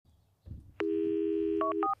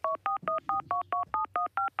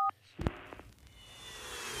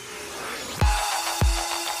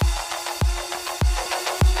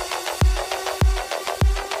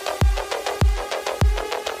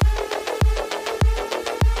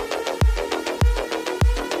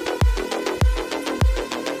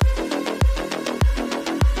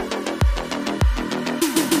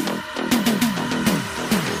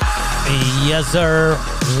Yes, sir.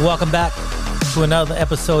 Welcome back to another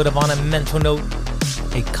episode of On a Mental Note,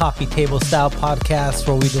 a coffee table style podcast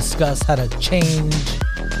where we discuss how to change,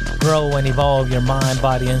 grow, and evolve your mind,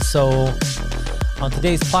 body, and soul. On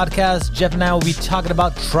today's podcast, Jeff and I will be talking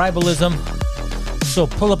about tribalism. So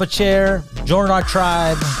pull up a chair, join our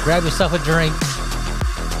tribe, grab yourself a drink.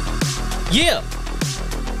 Yeah!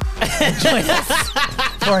 Join us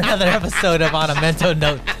for another episode of On a Mental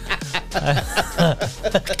Note.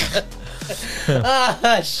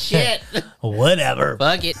 Shit. Whatever.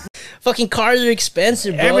 Fuck it. Fucking cars are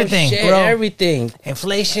expensive, bro. Everything, Shit, bro. Everything.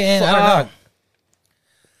 Inflation. Fuck. I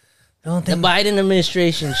don't The think. Biden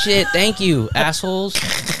administration. Shit. Thank you, assholes.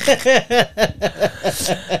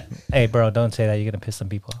 Hey, bro, don't say that. You're gonna piss some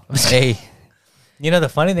people off. Hey. You know, the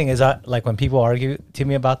funny thing is, like when people argue to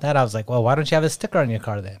me about that, I was like, well, why don't you have a sticker on your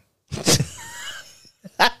car then?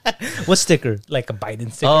 What sticker? Like a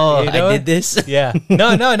Biden sticker. Oh, you know? I did this? Yeah.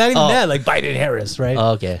 No, not even Oh. that. Like Biden Harris, right?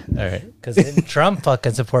 Oh, okay. All right. Because Trump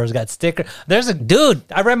fucking supporters got sticker. There's a dude.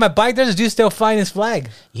 I ride my bike. There's a dude still flying his flag.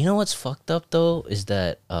 You know what's fucked up, though, is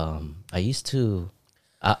that I used to...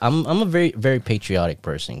 I'm a very, very patriotic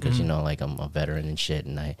person because, you know, like I'm a veteran and shit,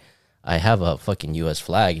 and I have a fucking U.S.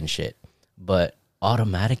 flag and shit. But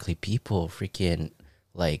automatically people freaking,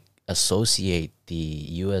 like, associate the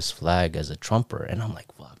U.S. flag as a Trumper, and I'm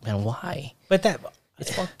like, fuck, man, why? But that...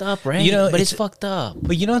 It's fucked up, right? You know, but it's fucked up.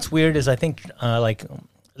 But you know what's weird is I think, like,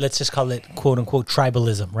 let's just call it quote unquote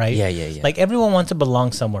tribalism, right? Yeah. Like everyone wants to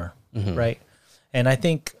belong somewhere, Mm-hmm. right? And I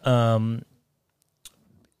think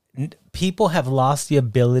people have lost the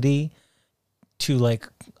ability to like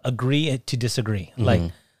agree to disagree,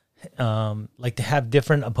 Mm-hmm. like to have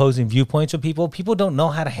different opposing viewpoints with people. People don't know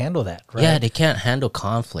how to handle that, right? Yeah, they can't handle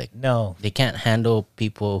conflict. No. They can't handle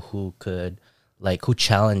people who could, like, who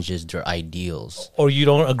challenges their ideals. Or you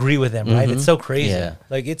don't agree with them, right? It's so crazy. Yeah.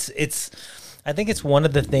 Like it's I think it's one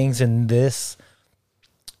of the things in this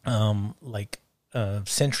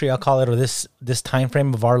century, I'll call it, or this time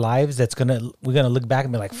frame of our lives that's we're gonna look back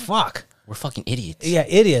and be like, fuck. We're fucking idiots. Yeah,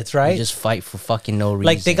 idiots, right? We just fight for fucking no reason.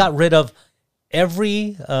 Like they got rid of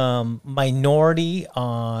every minority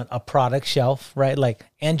on a product shelf, right? Like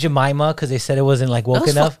Aunt Jemima, because they said it wasn't like woke that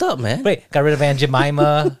was enough. fucked up, man. Wait, got rid of Aunt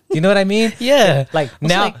Jemima. You know what I mean? Yeah. Like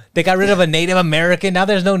now they got rid of a Native American. Now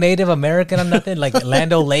there's no Native American or nothing. Like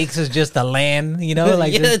Land O'Lakes is just a land, you know?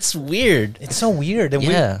 Like yeah, it's weird. it's so weird. And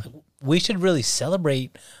Yeah. we should really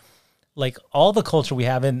celebrate like all the culture we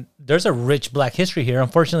have. And there's a rich black history here.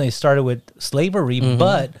 Unfortunately, it started with slavery,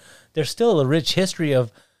 but there's still a rich history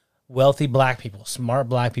of wealthy black people, smart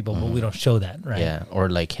black people, but we don't show that, right? Yeah, or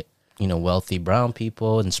like, you know, wealthy brown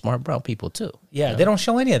people and smart brown people too. Yeah, you know? they don't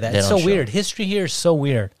show any of that. They It's so don't show. weird. History here is so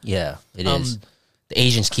weird. Yeah, it is. The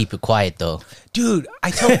Asians keep it quiet though. Dude,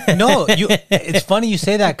 it's funny you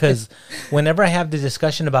say that because whenever I have the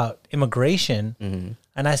discussion about immigration,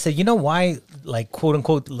 and I say, you know why, like, quote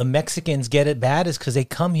unquote, the Mexicans get it bad is because they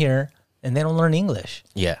come here and they don't learn English.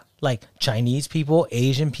 Yeah. Like Chinese people,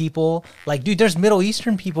 Asian people, like, dude, there's Middle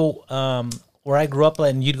Eastern people where I grew up,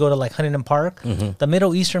 and you'd go to like Huntington Park. The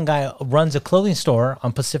Middle Eastern guy runs a clothing store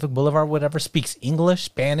on Pacific Boulevard, whatever, speaks English,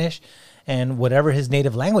 Spanish, and whatever his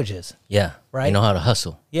native language is. Yeah. Right? They know how to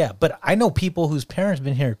hustle. Yeah, but I know people whose parents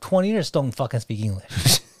been here 20 years don't fucking speak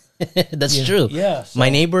English. That's true. Yeah, so- My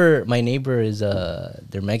neighbor is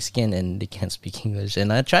they're Mexican and they can't speak English,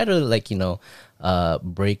 and I try to, like, you know,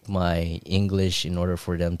 break my English in order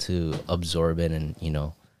for them to absorb it and, you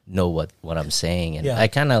know what I'm saying. And Yeah. I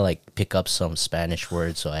kind of like pick up some Spanish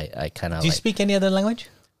words, so I kind of Do you speak any other language?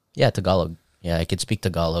 Yeah, Tagalog. Yeah, I could speak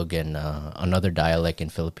Tagalog and another dialect in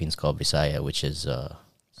Philippines called Visaya, which is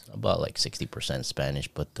about like 60% Spanish,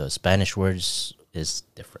 but the Spanish words is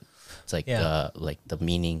different. It's like like the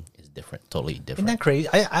meaning is different, totally different. Isn't that crazy?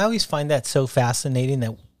 I always find that so fascinating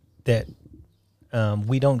that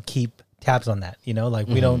we don't keep tabs on that. You know, like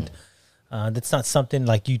we don't. That's not something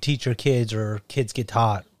like you teach your kids or kids get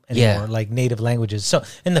taught anymore. Like native languages. So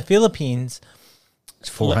in the Philippines, It's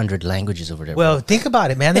 400 languages over there. well, bro. think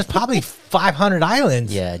about it, man. There's probably 500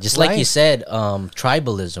 islands. Yeah, just right? like you said,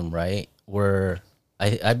 tribalism, right? Where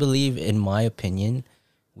I believe, in my opinion,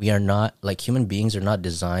 we are not, like, human beings are not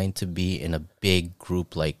designed to be in a big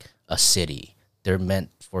group like a city. They're meant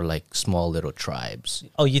for like small little tribes.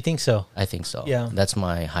 Oh, you think so? I think so. Yeah. That's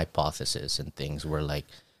my hypothesis and things where like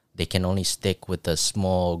they can only stick with a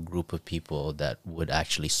small group of people that would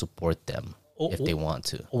actually support them if they want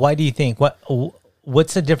to. Why do you think?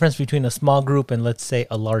 What's the difference between a small group and, let's say,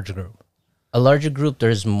 a large group? A larger group,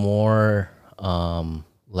 there's more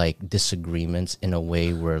like disagreements in a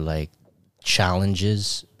way where like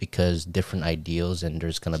challenges because different ideals and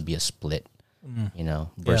there's gonna be a split, you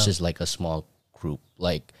know, versus like a small group.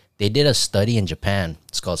 Like they did a study in Japan.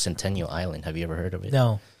 It's called Centennial Island. Have you ever heard of it?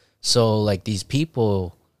 No. So like these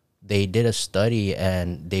people, they did a study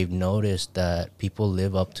and they've noticed that people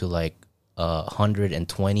live up to like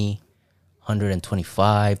 120,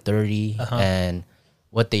 125, 30. And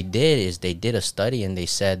what they did is they did a study and they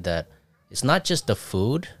said that it's not just the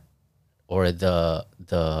food or the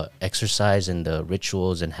exercise and the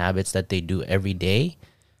rituals and habits that they do every day,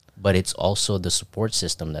 but it's also the support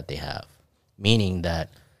system that they have. Meaning that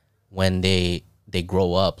when they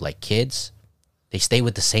grow up like kids, they stay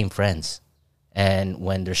with the same friends. And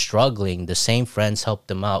when they're struggling, the same friends help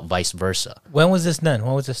them out, vice versa. When was this done?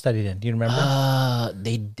 When was this study done? Do you remember?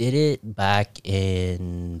 They did it back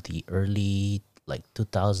in the early, like,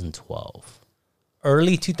 2012.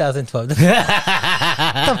 Early 2012. What the fuck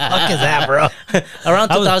is that, bro? Around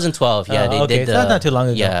 2012, yeah. They okay, did so that's not too long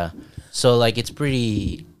ago. Yeah. So, like, it's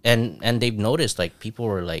pretty... And they've noticed, like, people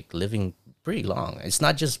were, like, living pretty long. It's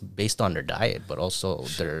not just based on their diet, but also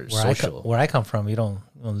their social. Where I come from, you don't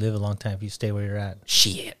live a long time if you stay where you're at.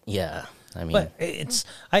 Shit, yeah. I mean... But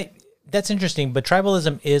that's interesting, but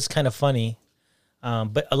tribalism is kind of funny.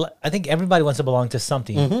 But I think everybody wants to belong to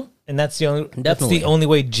something, and that's the only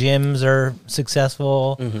way gyms are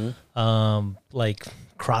successful. Like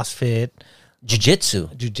CrossFit, Jiu-jitsu,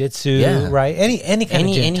 yeah. Right? Any kind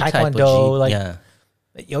of gym, Taekwondo,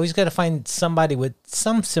 you always got to find somebody with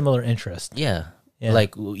some similar interest. Yeah.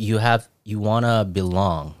 Like you want to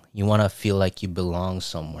belong. You want to feel like you belong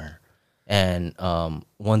somewhere. And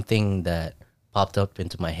one thing that popped up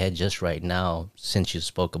into my head just right now, since you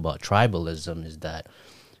spoke about tribalism, is that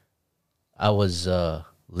I was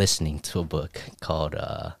listening to a book called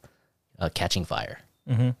Catching Fire.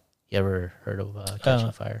 You ever heard of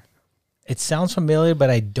Catching Fire? It sounds familiar, but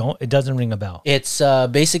it doesn't ring a bell. It's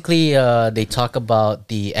basically they talk about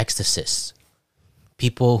the ecstasists,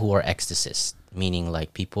 people who are ecstasists, meaning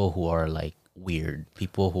like people who are like weird,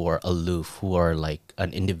 people who are aloof, who are like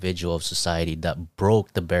an individual of society that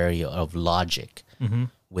broke the barrier of logic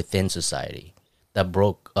within society. That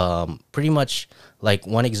broke pretty much, like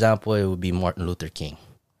one example, it would be Martin Luther King.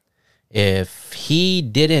 If he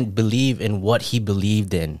didn't believe in what he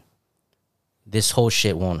believed in, this whole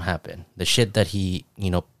shit won't happen. The shit that he,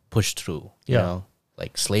 pushed through, you know,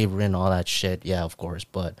 like slavery and all that shit. Yeah, of course.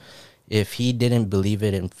 But if he didn't believe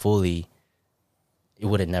it in fully, it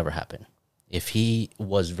would have never happened. If he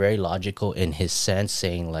was very logical in his sense,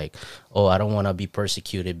 saying like, oh, I don't want to be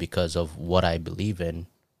persecuted because of what I believe in,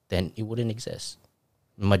 then it wouldn't exist.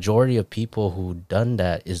 The majority of people who done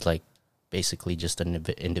that is like basically just an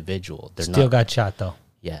individual. They're Still got shot though.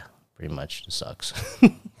 Yeah, pretty much. It sucks.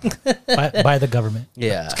 by the government.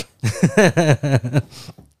 Yeah.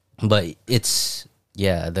 But it's,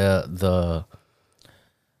 the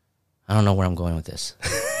I don't know where I'm going with this.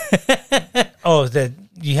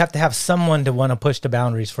 You have to have someone to want to push the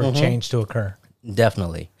boundaries for change to occur.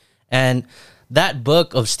 Definitely. And that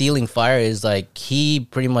book of Stealing Fire is like, he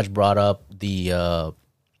pretty much brought up the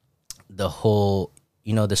whole,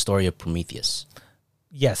 the story of Prometheus.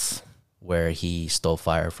 Yes. Where he stole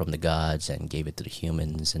fire from the gods and gave it to the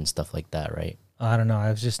humans and stuff like that, right? I don't know.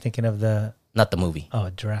 I was just thinking of not the movie.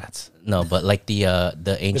 Oh, drats. No, but like the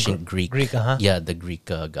ancient Greek. Yeah, the Greek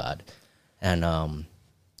god. And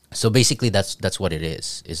so basically that's what it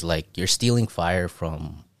is. Is like you're stealing fire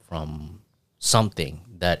from something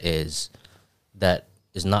that is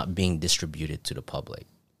not being distributed to the public.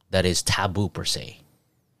 That is taboo per se.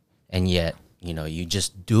 And yet, you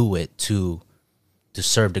just do it to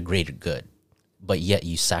serve the greater good, but yet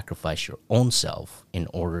you sacrifice your own self in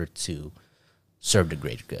order to serve the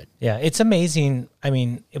greater good. Yeah, it's amazing. I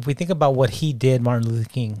mean, if we think about what he did, Martin Luther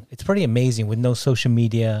King, it's pretty amazing with no social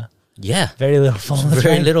media. Yeah. Very little phones.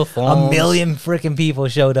 Very little phones. 1 million freaking people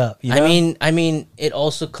showed up. You know? I mean, it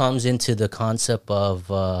also comes into the concept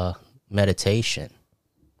of meditation,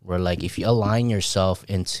 where like if you align yourself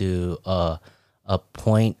into a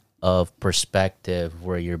point of perspective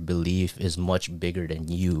where your belief is much bigger than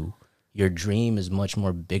you, your dream is much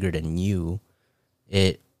more bigger than you,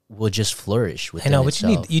 it will just flourish within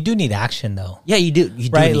itself. But you do need action though. Yeah, you do. You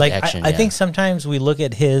do right? need Like action. I think sometimes we look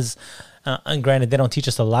at his, and granted they don't teach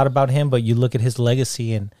us a lot about him, but you look at his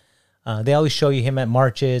legacy and They always show you him at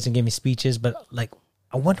marches and giving speeches, but like,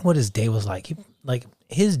 I wonder what his day was like.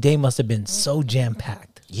 His day must have been so jam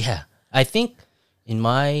packed. Yeah, I think in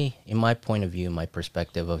my point of view, my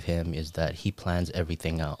perspective of him is that he plans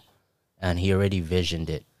everything out, and he already visioned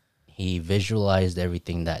it. He visualized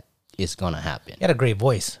everything that is gonna happen. He had a great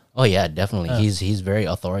voice. Oh yeah, definitely. He's very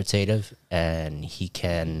authoritative, and he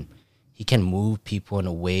can move people in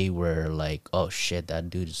a way where like, oh shit, that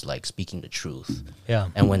dude is like speaking the truth. Yeah.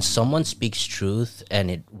 And when someone speaks truth and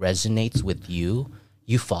it resonates with you,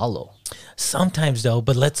 you follow. Sometimes though,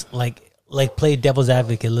 but let's like play devil's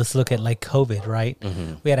advocate. Let's look at like COVID, right?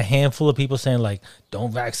 We had a handful of people saying like,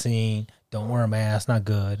 don't vaccine, don't wear a mask, not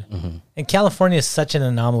good. And California is such an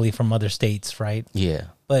anomaly from other states, right? Yeah.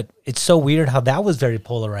 But it's so weird how that was very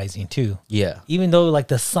polarizing too. Yeah. Even though like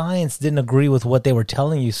the science didn't agree with what they were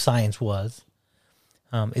telling you science was.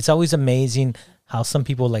 It's always amazing how some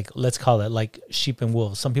people, like, let's call it like sheep and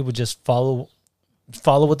wolves. Some people just follow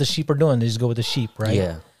what the sheep are doing. They just go with the sheep, right?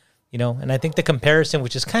 Yeah. You know, and I think the comparison,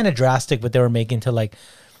 which is kind of drastic, but they were making to like,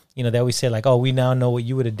 you know, they always say like, oh, we now know what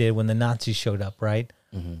you would have did when the Nazis showed up, right?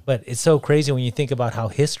 But it's so crazy when you think about how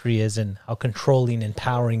history is and how controlling and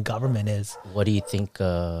empowering government is. What do you think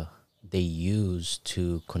they use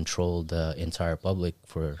to control the entire public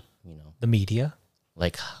for, you know, The media.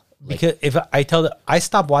 like Because if I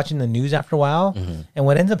stopped watching the news after a while, and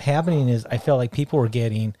what ends up happening is I felt like people were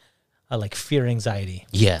getting like fear anxiety.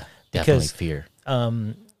 yeah, definitely Because, fear.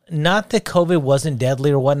 Not that COVID wasn't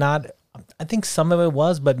deadly or whatnot. I think some of it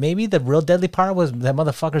was, but maybe the real deadly part was that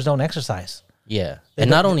motherfuckers don't exercise. Yeah. And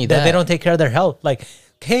not only that, they don't take care of their health. Like,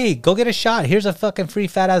 hey, go get a shot. Here's a fucking free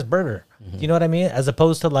fat ass burger. You know what I mean? As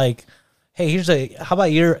opposed to like, hey, here's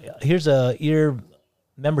a year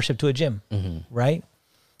membership to a gym, right?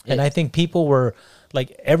 And I think people were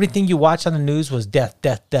like, everything you watch on the news was death.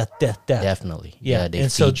 definitely. Yeah, Yeah, they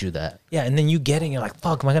and feed so- you that. Yeah, and then you get it and you're like,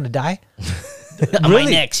 fuck, am I gonna die? On my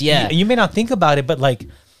next, yeah. You may not think about it, but like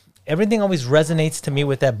everything always resonates to me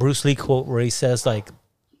with that Bruce Lee quote where he says like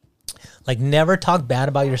never talk bad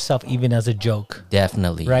about yourself even as a joke.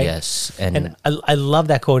 Definitely, Right? yes. And I love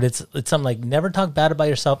that quote. It's something like never talk bad about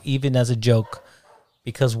yourself even as a joke,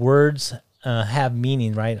 because words have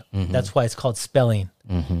meaning, right? That's why it's called spelling,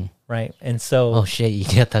 right? And so oh shit, you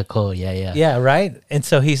get that quote. Yeah. yeah, right. And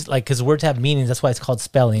so he's like, because words have meanings, that's why it's called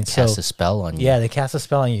spelling. Cast so a spell on you. yeah, they cast a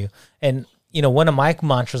spell on you. And you know, one of my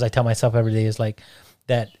mantras I tell myself every day is like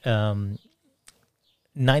that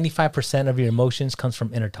 95% of your emotions comes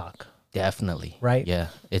from inner talk. Definitely. Right? Yeah.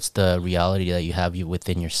 It's the reality that you have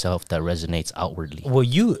within yourself that resonates outwardly. Well,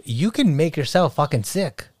 you can make yourself fucking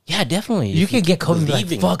sick. Yeah, definitely. You If can get keep COVID and be like,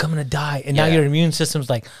 believing- fuck, I'm gonna die. And now Yeah. your immune system's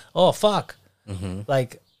like, oh fuck.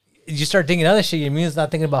 Like you start thinking other shit, your immune's not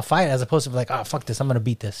thinking about fight, as opposed to like, oh fuck this, I'm gonna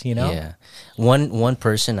beat this, you know? Yeah. One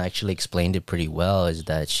person actually explained it pretty well, is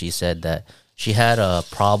that she said that she had a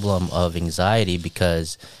problem of anxiety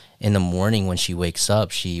because in the morning when she wakes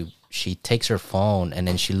up, she takes her phone and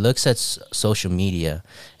then she looks at social media,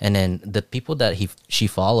 and then the people that she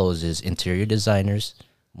follows is interior designers,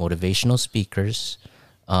 motivational speakers,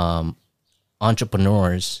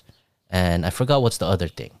 entrepreneurs, and I forgot what's the other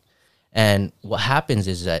thing. And what happens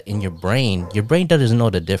is that in your brain doesn't know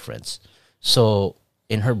the difference. So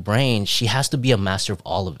in her brain, she has to be a master of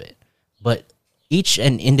all of it. But each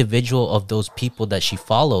and individual of those people that she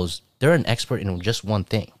follows, they're an expert in just one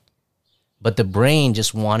thing. But the brain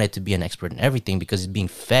just wanted to be an expert in everything because it's being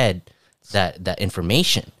fed that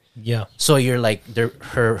information. Yeah. So you're like,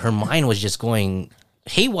 her mind was just going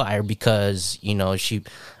haywire because, you know,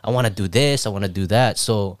 I want to do this, I want to do that.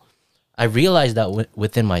 So I realized that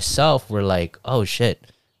within myself, we're like, oh shit,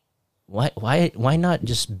 why not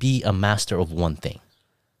just be a master of one thing?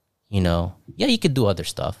 You know, yeah, you could do other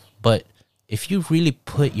stuff, but if you really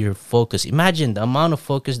put your focus, imagine the amount of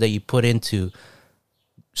focus that you put into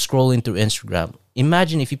scrolling through Instagram.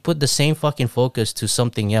 Imagine if you put the same fucking focus to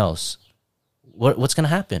something else, what's gonna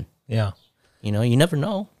happen? Yeah. You know, you never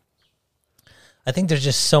know. I think there's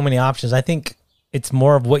just so many options. I think it's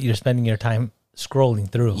more of what you're spending your time scrolling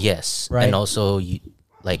through. Yes, Right. and also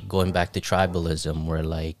like going back to tribalism, where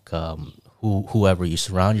like whoever you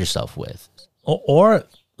surround yourself with. Or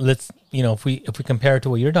let's, you know, if we compare it to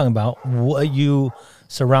what you're talking about, what you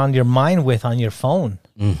surround your mind with on your phone,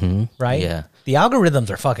 right? Yeah. The algorithms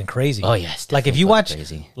are fucking crazy. Oh yeah, it's like if definitely you fucking watch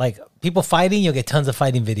crazy. like people fighting, you'll get tons of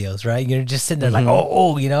fighting videos, right? You're just sitting there like,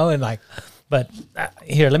 oh, you know, and like, but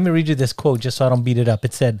here, let me read you this quote just so I don't beat it up.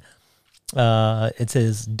 It said, it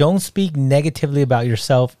says, "Don't speak negatively about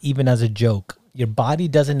yourself, even as a joke. Your body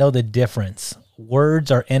doesn't know the difference.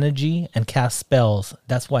 Words are energy and cast spells.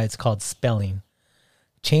 That's why it's called spelling.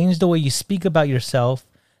 Change the way you speak about yourself.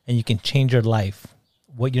 and you can change your life.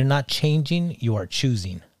 What you're not changing, you are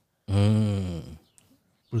choosing.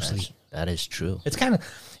 Bruce Lee. That is true. It's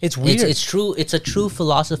weird. It's true. It's a true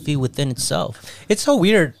philosophy within itself. It's so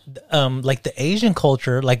weird. Like the Asian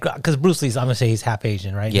culture, like, because Bruce Lee's, I'm gonna say he's half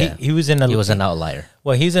Asian, right? Yeah. He was He was an outlier.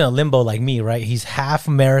 Well, he's in a limbo like me, right? He's half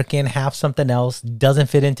American, half something else. Doesn't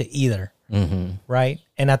fit into either, right?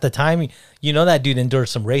 And at the time, you know that dude endured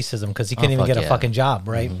some racism because he couldn't even get a fucking job,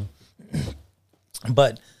 right?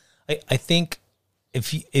 But I think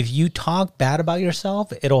if you talk bad about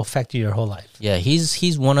yourself, it'll affect you your whole life. Yeah,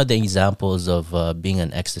 he's one of the examples of being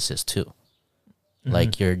an exorcist too.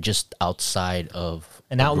 Like you're just outside of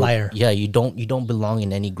An outlier. Group. Yeah, you don't belong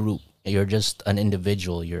in any group. You're just an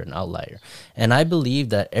individual. You're an outlier. And I believe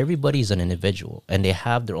that everybody's an individual and they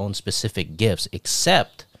have their own specific gifts,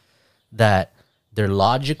 except that their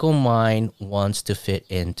logical mind wants to fit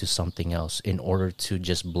into something else in order to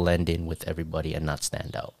just blend in with everybody and not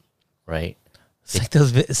stand out, right?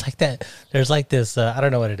 It's like that. There's like this. I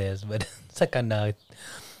don't know what it is, but it's like on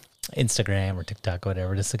Instagram or TikTok or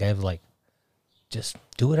whatever. This guy was like, just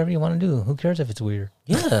do whatever you want to do. Who cares if it's weird?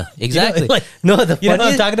 Yeah, exactly. You know, like, no, you know what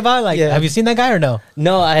I'm talking about? Like, have you seen that guy or no?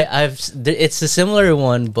 No, I've. It's a similar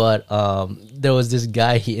one, but there was this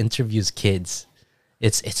guy. He interviews kids.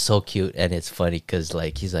 It's so cute and it's funny because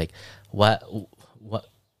like he's like, what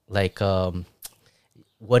do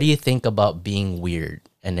you think about being weird?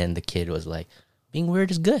 And then the kid was like, being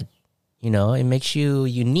weird is good. You know, it makes you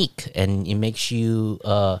unique and it makes you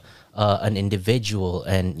an individual.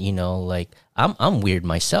 And, you know, like I'm weird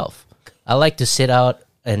myself. I like to sit out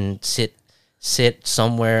and sit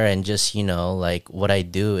somewhere and just, you know, like what I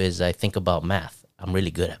do is I think about math. I'm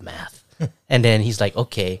really good at math. And then he's like,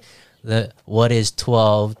 okay, what is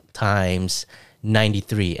 12 times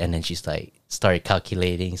 93? And then she's like, started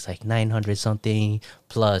calculating. It's like 900 something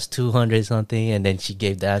plus 200 something, and then she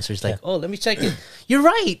gave the answer. It's like, oh, let me check it. You're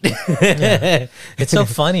right. Yeah. It's so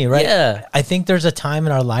funny, right? Yeah. I think there's a time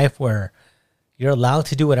in our life where you're allowed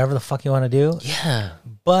to do whatever the fuck you want to do. Yeah.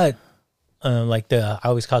 But like I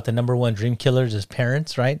always call it the number one dream killers is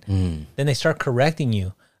parents, right? Then they start correcting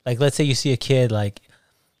you. Like, let's say you see a kid like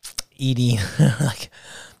eating like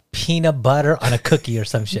peanut butter on a cookie or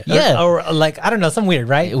some shit. Yeah. Or like, I don't know, some weird,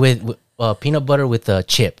 right? With peanut butter with a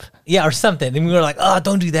chip. Yeah, or something. And we were like, oh,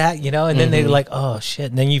 don't do that, you know? And then they're like, oh,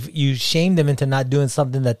 shit. And then you shame them into not doing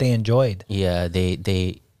something that they enjoyed. Yeah,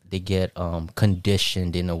 they get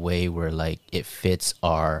conditioned in a way where like it fits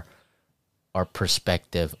our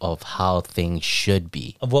perspective of how things should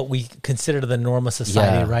be. Of what we consider the norm of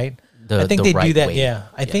society, right? I think they right do that, way. yeah.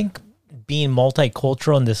 I think being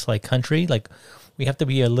multicultural in this like country, like we have to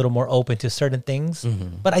be a little more open to certain things.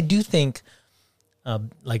 But I do think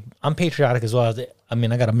like I'm patriotic as well. I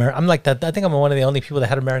mean, I'm like that. I think I'm one of the only people that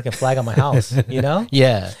had American flag on my house, you know?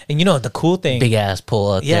 Yeah. And you know, the cool thing. Big ass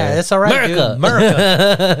pull out there. Yeah, that's all right,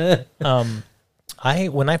 America. dude. America.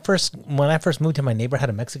 When I first moved to my neighbor had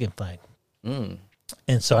a Mexican flag. And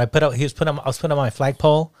so I was putting on my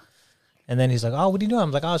flagpole, and then he's like, oh, what are you doing?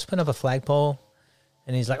 I'm like, oh, I was putting up a flagpole.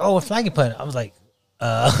 And he's like, oh, what flag you putting? I was like,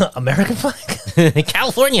 American flag?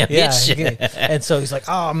 California, bitch. Yeah. And so he's like,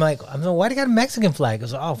 oh, I'm like, why do you got a Mexican flag? I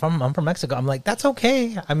was like, oh, I'm from Mexico. I'm like, that's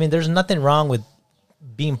okay. I mean, there's nothing wrong with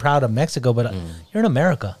being proud of Mexico, but you're in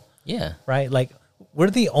America. Yeah. Right? Like, we're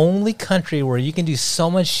the only country where you can do so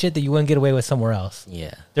much shit that you wouldn't get away with somewhere else.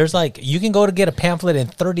 Yeah. There's like, you can go to get a pamphlet in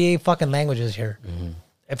 38 fucking languages here.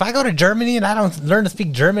 If I go to Germany and I don't learn to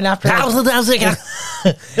speak German after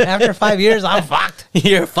 5 years, I'm fucked.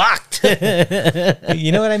 You're fucked.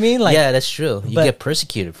 You know what I mean? Like, yeah, that's true. You get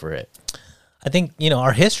persecuted for it. I think, you know,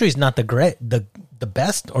 our history is not the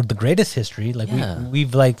best or the greatest history. Like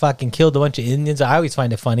we've like fucking killed a bunch of Indians. I always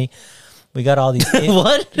find it funny. We got all these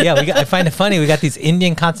what? Yeah, I find it funny. We got these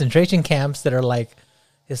Indian concentration camps that are like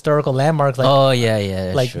historical landmarks. Like, oh yeah,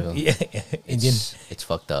 that's like true. Indian. It's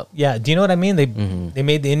fucked up. Yeah, do you know what I mean? They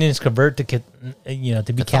made the Indians convert to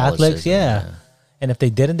to be Catholics. Yeah, and if they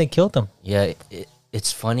didn't, they killed them. Yeah,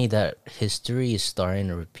 it's funny that history is starting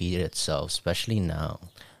to repeat itself, especially now.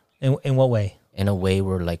 In what way? In a way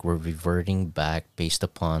where like we're reverting back based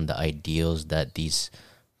upon the ideals that these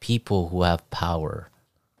people who have power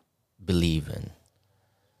believe in.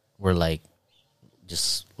 We're like,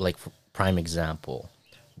 just like prime example,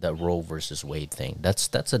 that Roe versus Wade thing. That's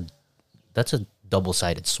a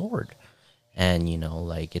double-sided sword, and you know,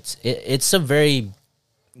 like it's a very,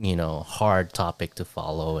 you know, hard topic to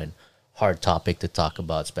follow and hard topic to talk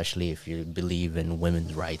about, especially if you believe in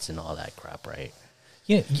women's rights and all that crap, right?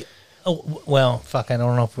 Yeah. Oh, well, fuck, I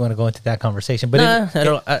don't know if we want to go into that conversation, but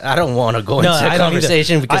I don't want to go into that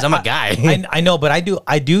conversation because I'm a guy. I know, but I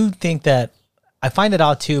do think that I find it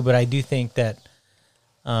odd too, but I do think that.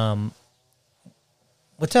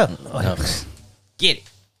 What's up? No. Get it.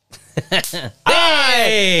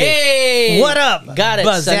 Hey, what up? Got it.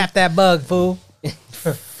 Buzz zap that bug, fool.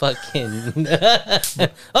 Fucking.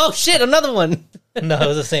 Oh shit! Another one. No, it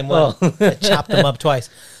was the same one. I chopped them up twice.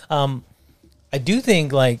 I do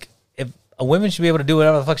think like if a woman should be able to do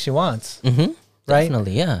whatever the fuck she wants, right?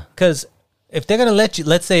 Definitely, yeah. Because if they're gonna let you,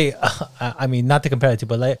 let's say, I mean, not to compare it to,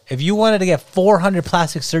 but like, if you wanted to get 400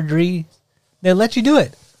 plastic surgery, they'll let you do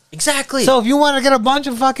it. Exactly. So if you want to get a bunch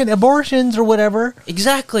of fucking abortions or whatever,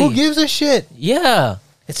 exactly. who gives a shit? Yeah,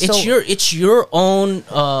 it's your own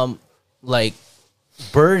like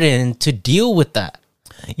burden to deal with that.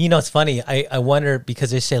 You know, it's funny. I wonder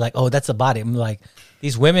because they say like, oh, that's a body. I'm like,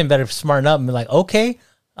 these women better smarten up and be like, okay,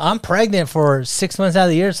 I'm pregnant for 6 months out of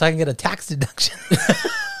the year, so I can get a tax deduction.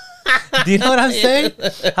 Do you know what I'm saying?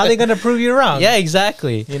 How are they going to prove you wrong? Yeah,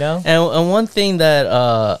 exactly. You know, and one thing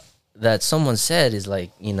that that someone said is like,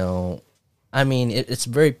 you know, I mean, it's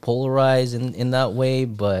very polarized in that way,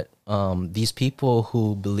 but these people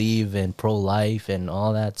who believe in pro-life and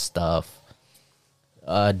all that stuff,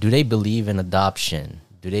 do they believe in adoption?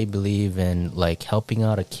 Do they believe in like helping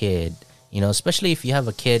out a kid? You know, especially if you have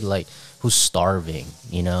a kid like who's starving,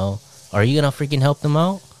 you know, are you gonna freaking help them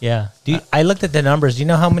out? Yeah. I looked at the numbers. Do you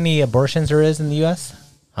know how many abortions there is in the U.S.?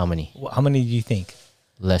 How many? How many do you think?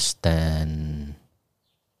 Less than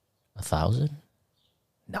 1,000?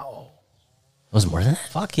 No. It was more than that?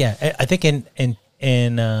 Fuck yeah. I think in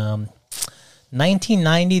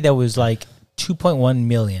 1990 there was like 2.1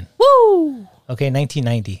 million. Woo! Okay,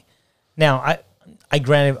 1990. Now, I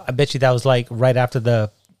granted, I bet you that was like right after the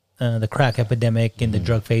crack epidemic and the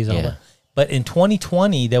drug phase and all that. But in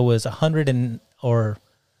 2020 there was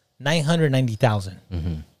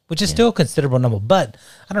 990,000, which is still a considerable number. But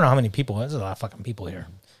I don't know how many people. There's a lot of fucking people here.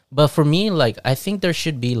 But for me, like, I think there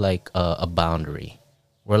should be like a boundary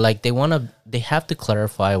where like they have to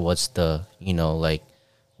clarify what's the, you know, like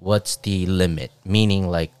what's the limit, meaning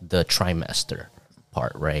like the trimester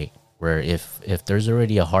part, right? Where if there's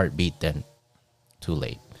already a heartbeat, then too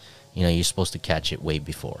late. You know, you're supposed to catch it way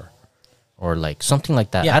before. Or like something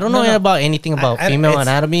like that. Yeah, I don't know about anything about female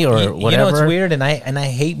anatomy or whatever. You know, it's weird, and I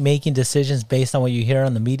hate making decisions based on what you hear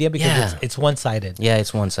on the media because it's one-sided. Yeah,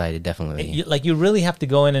 it's one-sided, definitely. You really have to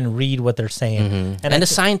go in and read what they're saying. And the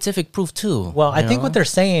scientific proof too. Well, I think what they're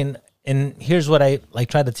saying, and here's what I like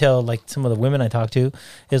try to tell like some of the women I talk to,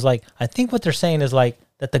 is like, I think what they're saying is like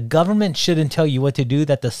that the government shouldn't tell you what to do,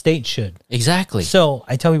 that the state should. Exactly. So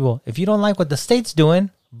I tell people, if you don't like what the state's doing,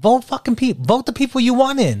 vote the people you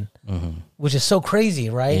want in. Which is so crazy,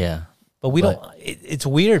 right? Yeah. But it's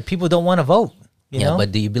weird. People don't want to vote. You know?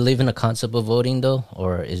 But do you believe in the concept of voting though?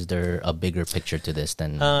 Or is there a bigger picture to this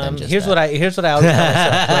than just here's that? Here's what I always tell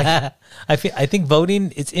myself. Like, I think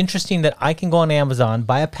voting, it's interesting that I can go on Amazon,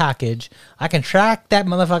 buy a package. I can track that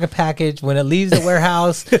motherfucking package when it leaves the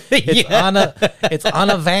warehouse. It's on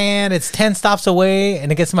a van. It's 10 stops away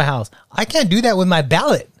and it gets to my house. I can't do that with my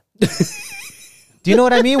ballot. Do you know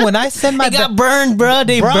what I mean? When I send my... It got burned, bro.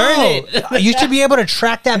 They burned it. You should be able to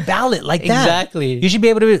track that ballot like that. Exactly. You should be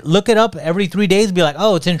able to look it up every 3 days and be like,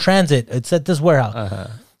 oh, it's in transit. It's at this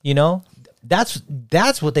warehouse. You know? That's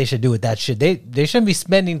what they should do with that shit. They shouldn't be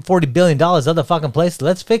spending $40 billion other fucking place.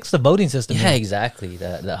 Let's fix the voting system. Yeah, exactly.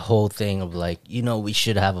 That whole thing of like, you know, we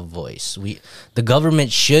should have a voice. The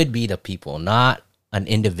government should be the people, not an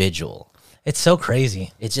individual. It's so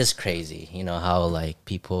crazy. It's just crazy, you know, how like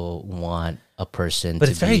people want a person but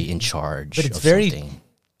to be in charge. But it's of very, something.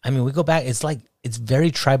 I mean, we go back, it's like, it's very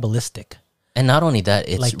tribalistic. And not only that,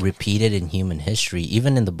 it's like, repeated in human history,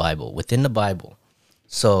 even in the Bible, within the Bible.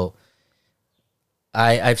 So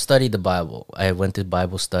I've studied the Bible. I went to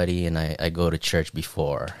Bible study and I go to church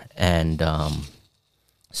before. And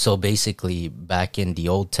so basically back in the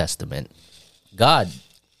Old Testament, God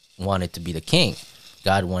wanted to be the king.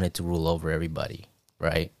 God wanted to rule over everybody,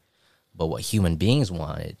 right? But what human beings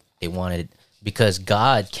wanted, because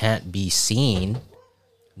God can't be seen,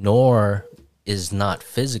 nor is not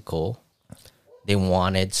physical, they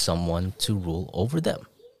wanted someone to rule over them.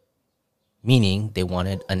 Meaning they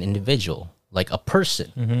wanted an individual, like a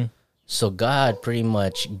person. So God pretty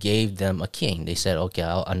much gave them a king. They said, okay,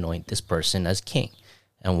 I'll anoint this person as king.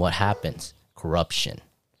 And what happens? Corruption.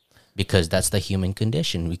 Because that's the human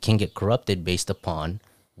condition. We can get corrupted based upon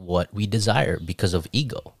what we desire because of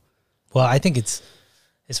ego. Well, I think it's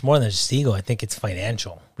more than just ego. I think it's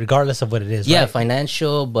financial, regardless of what it is. Yeah, right?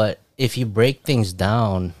 Financial. But if you break things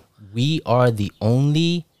down, we are the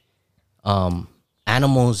only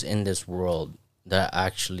animals in this world that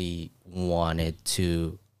actually wanted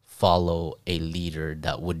to follow a leader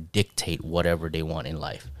that would dictate whatever they want in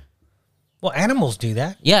life. Well, animals do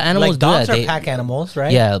that. Yeah, animals like do dogs that. are pack animals,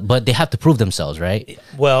 right? Yeah, but they have to prove themselves, right?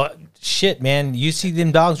 Well, shit, man. You see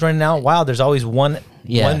them dogs running out wild. There's always one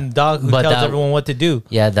dog who tells everyone what to do.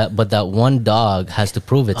 Yeah, but that one dog has to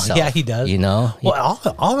prove itself. Yeah, he does. You know? Well,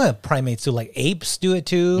 all the primates do. Like apes do it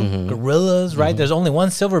too. Gorillas, right? There's only one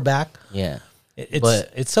silverback. Yeah.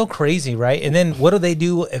 It's so crazy, right? And then what do they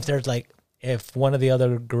do if there's like if one of the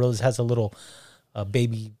other gorillas has a little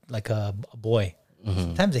baby, like a boy?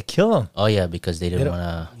 Sometimes they kill him. Oh yeah, because they didn't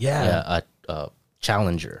want to. A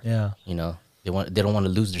challenger. Yeah, you know they don't want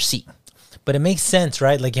to lose their seat. But it makes sense,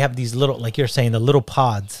 right? Like you have these little, like you're saying, the little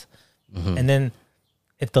pods, and then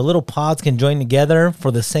if the little pods can join together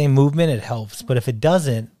for the same movement, it helps. But if it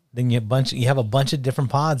doesn't, then you have a bunch of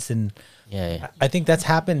different pods, and I think that's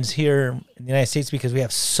happens here in the United States because we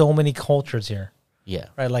have so many cultures here. Yeah,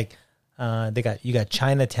 right. Like you got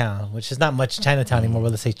Chinatown, which is not much Chinatown anymore,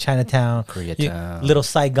 but let's say Chinatown, Koreatown, Little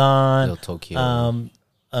Saigon, Little Tokyo.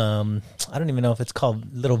 I don't even know if it's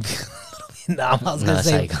called Little Vietnam. I was gonna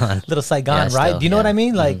say Saigon. Little Saigon, right? Do you know what I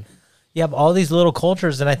mean? Like you have all these little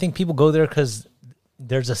cultures, and I think people go there because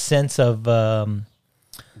there's a sense of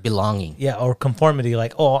belonging, or conformity.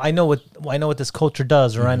 Like, oh, I know what this culture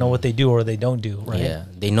does, or I know what they do or they don't do. Right? Yeah,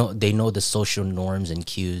 they know the social norms and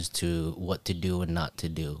cues to what to do and not to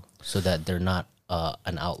do, so that they're not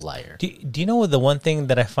an outlier. Do you know the one thing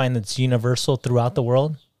that I find that's universal throughout the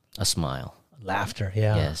world? A smile. Laughter,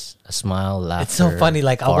 yeah. Yes, a smile, laughter. It's so funny.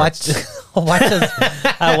 Like I watch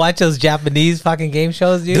those Japanese fucking game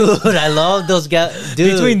shows, dude. Dude, I love those guys.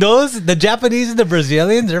 Dude. Between those, the Japanese and the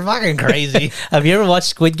Brazilians, they're fucking crazy. Have you ever watched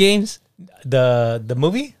Squid Games? The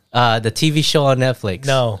movie? The TV show on Netflix.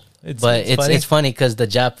 No. It's funny because the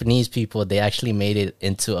Japanese people, they actually made it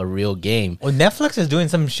into a real game. Well, Netflix is doing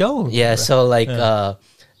some show. Yeah, so like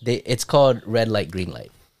it's called Red Light, Green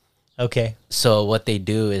Light. Okay. So what they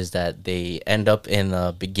do is that they end up in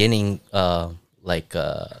a beginning line,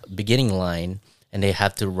 and they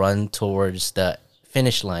have to run towards the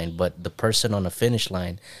finish line. But the person on the finish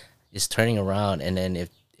line is turning around, and then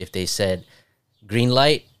if they said green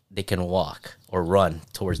light, they can walk or run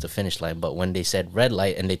towards the finish line. But when they said red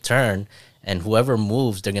light and they turn, and whoever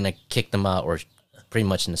moves, they're gonna kick them out, or pretty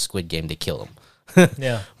much in the Squid Game, they kill them.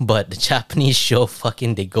 Yeah. But the Japanese show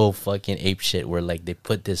they go fucking ape shit, where like they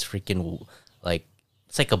put this freaking like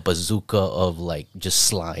it's like a bazooka of like just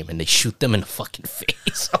slime, and they shoot them in the fucking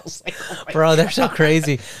face. I was like, oh my bro, they're so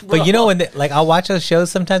crazy. But you know when I'll watch those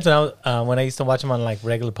shows sometimes when I used to watch them on like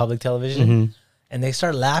regular public television, and they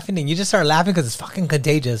start laughing, and you just start laughing because it's fucking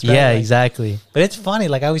contagious. Right? Yeah, like, exactly. But it's funny.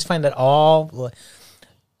 Like I always find that all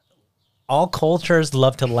cultures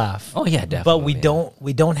love to laugh. Oh yeah, definitely. But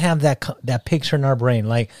we don't have that picture in our brain.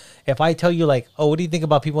 Like if I tell you like, oh, what do you think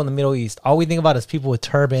about people in the Middle East? All we think about is people with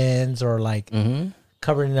turbans or like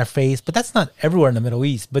covering their face. But that's not everywhere in the Middle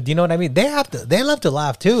East. But do you know what I mean? They love to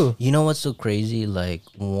laugh too. You know what's so crazy? Like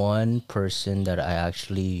one person that I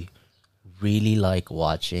actually really like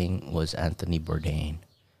watching was Anthony Bourdain,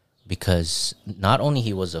 because not only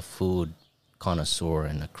he was a food connoisseur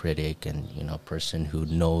and a critic and person who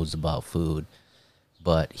knows about food,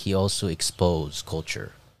 but he also exposed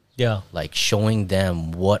culture, like showing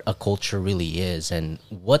them what a culture really is and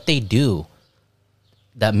what they do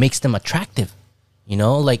that makes them attractive,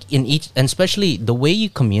 like in each, and especially the way you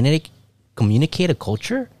communicate a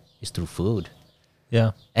culture is through food.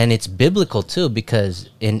 And it's biblical too, because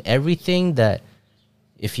in everything that,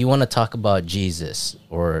 if you want to talk about Jesus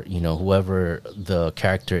or, whoever the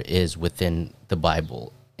character is within the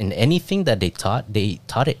Bible, in anything that they taught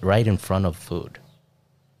it right in front of food.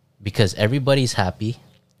 Because everybody's happy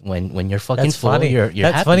when you're fucking That's full. Funny. You're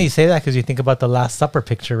That's happy. funny you say that, because you think about the Last Supper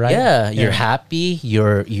picture, right? Yeah, you're happy,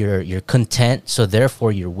 you're content, so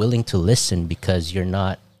therefore you're willing to listen, because you're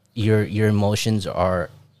not your emotions are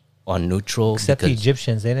on neutral. Except the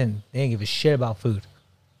Egyptians, they didn't give a shit about food.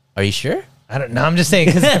 Are you sure? I don't know. I'm just saying,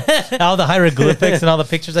 because all the hieroglyphics and all the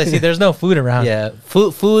pictures I see, there's no food around. Yeah,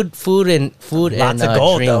 food, and Lots of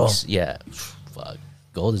gold, drinks. though. Yeah, fuck,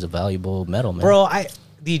 gold is a valuable metal, man. Bro,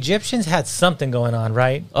 the Egyptians had something going on,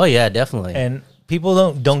 right? Oh yeah, definitely. And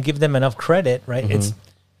people don't give them enough credit, right? It's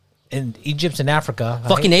in Egypt's in Africa.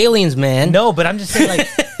 Fucking aliens, man. No, but I'm just saying, like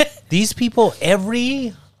these people,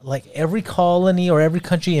 every colony or every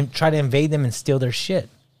country try to invade them and steal their shit.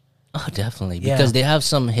 Oh, definitely, because they have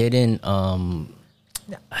some hidden,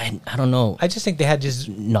 I don't know. I just think they had just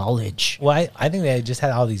knowledge. Well, I think they just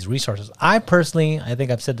had all these resources. I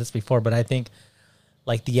think I've said this before, but I think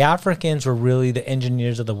like the Africans were really the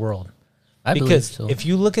engineers of the world. I believe because so. if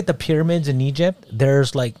you look at the pyramids in Egypt,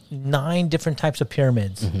 there's like 9 different types of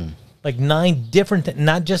pyramids, like 9 different,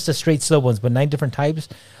 not just the straight slope ones, but 9 different types.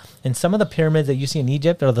 And some of the pyramids that you see in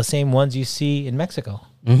Egypt are the same ones you see in Mexico.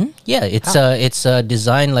 Yeah, it's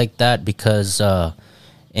designed like that because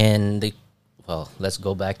let's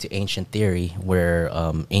go back to ancient theory where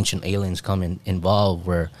ancient aliens come involved,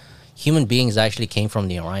 where human beings actually came from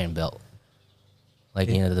the Orion Belt. Like,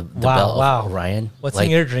 you know, the belt of Orion. What's like,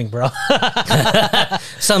 in your drink, bro?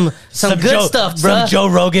 some good stuff, bro. Some Joe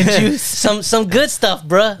Rogan juice. some good stuff,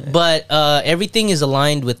 bro. But everything is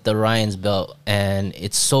aligned with the Orion's belt, and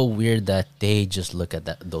it's so weird that they just look at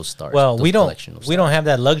those stars. Well, we don't have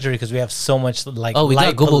that luxury because we have so much like we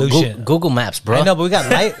light got pollution. Google Maps, bro. I know, but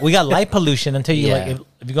we got light pollution until you like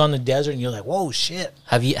if you go in the desert and you're like, whoa, shit.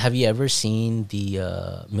 Have you ever seen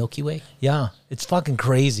the Milky Way? Yeah, it's fucking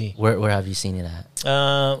crazy. Where have you seen it at?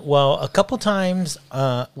 Well, a couple times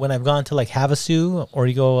when I've gone to like Havasu, or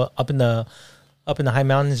you go up in the high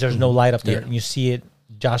mountains, there's no light up there, and you see it.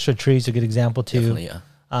 Joshua Tree is a good example too. Definitely,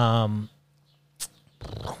 yeah.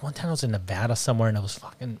 One time I was in Nevada somewhere, and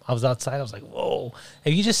I was outside. I was like, whoa!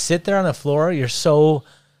 If you just sit there on the floor, you're so.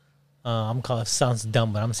 I'm calling it sounds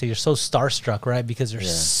dumb, but I'm gonna say you're so starstruck, right? Because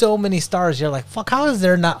there's so many stars. You're like, fuck, how is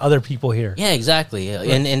there not other people here? Yeah, exactly.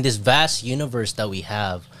 In this vast universe that we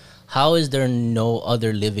have, how is there no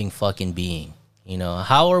other living fucking being? You know,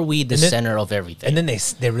 how are we the center of everything? And then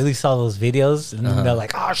they really saw those videos, and they're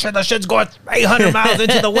like, oh shit, that shit's going 800 miles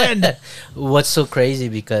into the wind. What's so crazy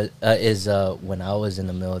is when I was in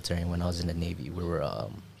the military and when I was in the Navy, we were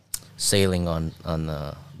sailing on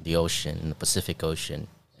the ocean, in the Pacific Ocean.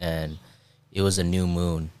 And it was a new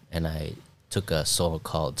moon, and I took a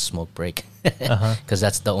so-called smoke break because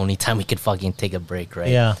that's the only time we could fucking take a break, right?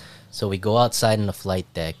 Yeah. So we go outside in the flight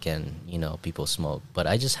deck, and you know, people smoke, but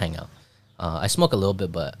I just hang out. I smoke a little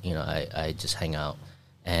bit, but you know, I just hang out.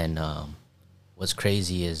 And what's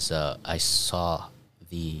crazy is I saw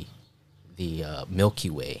the Milky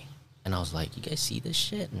Way, and I was like, "You guys see this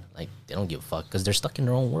shit?" And like, they don't give a fuck because they're stuck in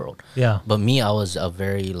their own world. Yeah. But me, I was a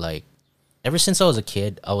very like. Ever since I was a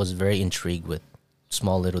kid, I was very intrigued with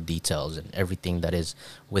small little details and everything that is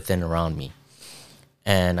within around me.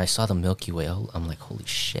 And I saw the Milky Way. I'm like, holy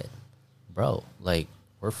shit, bro. Like,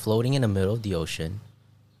 we're floating in the middle of the ocean,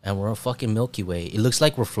 and we're a fucking Milky Way. It looks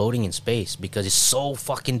like we're floating in space because it's so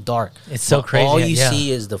fucking dark. It's so crazy. All you see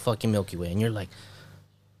is the fucking Milky Way, and you're like,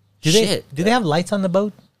 shit. Do they have lights on the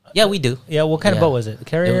boat? Yeah, we do. Yeah, what kind of boat was it? A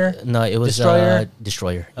carrier? It was Destroyer?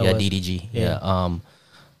 Destroyer. Yeah, DDG. Yeah.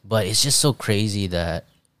 But it's just so crazy that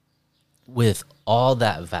with all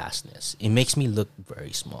that vastness, it makes me look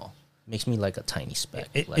very small. It makes me like a tiny speck.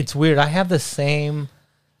 It's weird. I have the same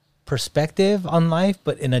perspective on life,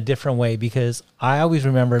 but in a different way, because I always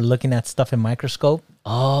remember looking at stuff in microscope.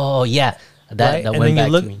 Oh, yeah. That and went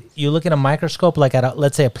then back to me. you look at a microscope, like at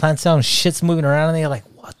let's say a plant cell, and shit's moving around, and you're like,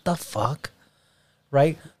 what the fuck?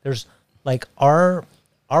 Right? There's like our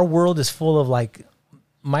world is full of like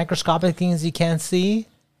microscopic things you can't see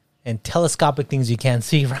and telescopic things you can't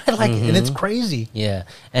see, right? Like, and it's crazy. Yeah,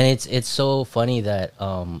 and it's so funny that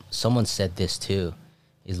someone said this too,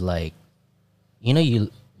 is like, you know,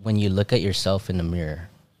 when you look at yourself in the mirror,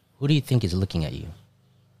 who do you think is looking at you?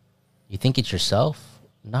 You think it's yourself?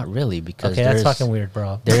 Not really, because that's fucking weird,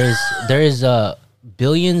 bro. There is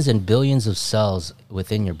billions and billions of cells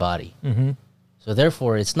within your body, so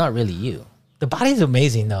therefore it's not really you. The body's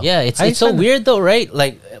amazing, though. Yeah, it's so weird though, right?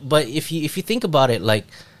 Like, but if you think about it, like.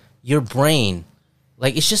 Your brain,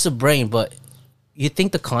 like, it's just a brain, but you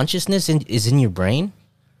think the consciousness is in your brain?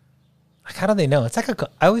 Like, how do they know? It's like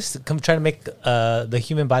I always try to make the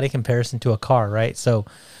human body comparison to a car, right? So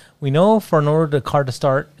we know in order the car to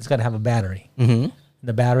start, it's got to have a battery.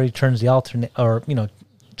 The battery turns the alternate, or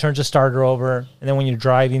turns the starter over, and then when you're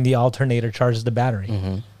driving, the alternator charges the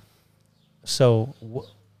battery. So,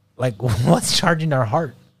 like, what's charging our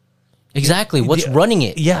heart? Exactly. What's running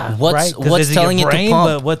it? Yeah. What's telling it to pump?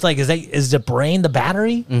 But what's like is the brain the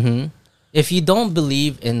battery? If you don't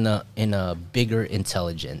believe in a bigger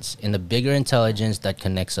intelligence, in the bigger intelligence that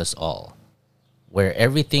connects us all, where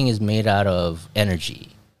everything is made out of energy,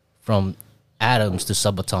 from atoms to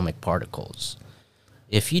subatomic particles.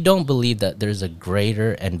 If you don't believe that there's a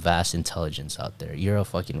greater and vast intelligence out there, you're a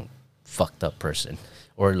fucking fucked up person.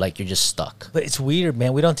 Or like you're just stuck. But it's weird,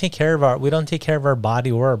 man. We don't take care of our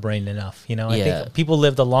body or our brain enough. I think people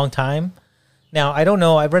lived a long time. Now, I don't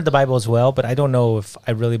know. I've read the Bible as well, but I don't know if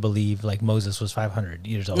I really believe like Moses was 500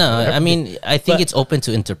 years old. No, I mean, I think it's open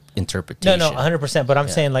to interpretation. No, 100%. But I'm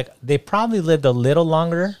saying like they probably lived a little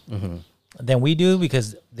longer, than we do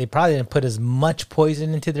because they probably didn't put as much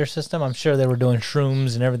poison into their system. I'm sure they were doing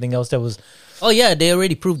shrooms and everything else that was. Oh yeah, they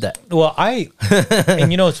already proved that. Well, and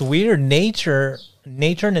it's weird. Nature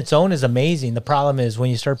in its own is amazing. The problem is when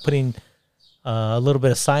you start putting a little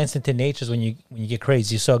bit of science into nature is when you get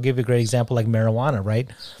crazy. So I'll give you a great example like marijuana, right?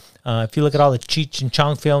 If you look at all the Cheech and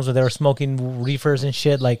Chong films where they were smoking reefers and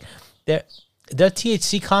shit, like their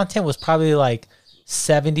THC content was probably like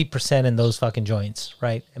 70% in those fucking joints,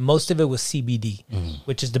 right? And most of it was CBD,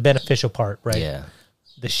 which is the beneficial part, right? Yeah.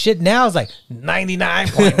 The shit now is like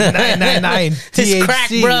 99.999 THC. It's crack,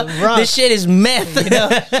 bro. This shit is meth.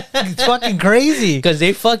 It's fucking crazy. Because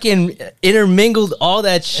they fucking intermingled all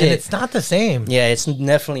that shit. And it's not the same. Yeah, it's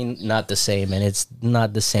definitely not the same, and it's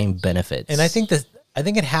not the same benefits. And I think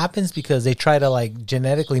it happens because they try to like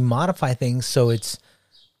genetically modify things so it's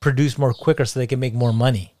produced more quicker so they can make more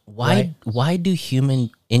money. Why do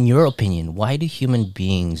in your opinion, why do human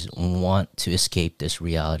beings want to escape this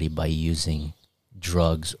reality by using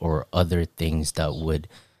drugs or other things that would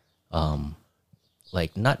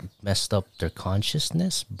like not mess up their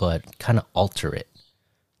consciousness but kind of alter it?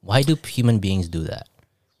 Why do human beings do that?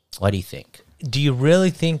 What do you think? Do you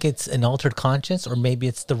really think it's an altered conscience or maybe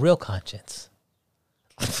it's the real conscience?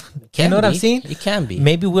 You know what I'm saying? It can be.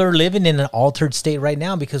 Maybe we're living in an altered state right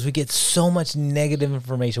now because we get so much negative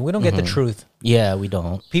information. We don't get the truth. Yeah, we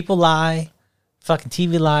don't. People lie. Fucking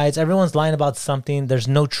TV lies. Everyone's lying about something. There's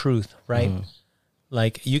no truth, right?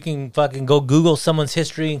 Like, you can fucking go Google someone's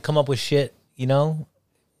history and come up with shit,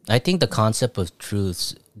 I think the concept of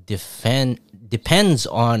truths depends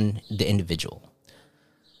on the individual.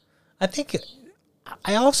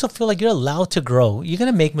 I also feel like you're allowed to grow. You're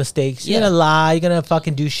going to make mistakes. You're going to lie. You're going to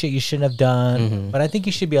fucking do shit you shouldn't have done. But I think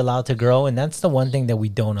you should be allowed to grow, and that's the one thing that we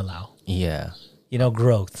don't allow. Yeah.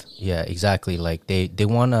 Growth. Yeah, exactly. Like, they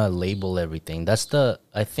want to label everything.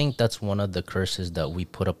 I think that's one of the curses that we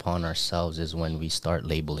put upon ourselves is when we start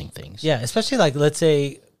labeling things. Yeah, especially like, let's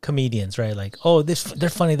say comedians, right? Like, oh, they're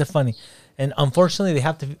funny. And unfortunately, they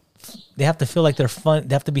have to feel like they're fun.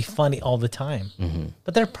 They have to be funny all the time.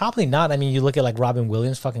 But they're probably not. I mean, you look at like Robin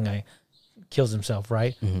Williams, fucking guy kills himself,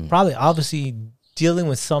 right? Probably obviously dealing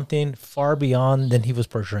with something far beyond than he was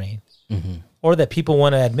portraying or that people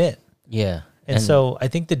want to admit. Yeah. And so I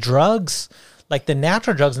think the drugs, like the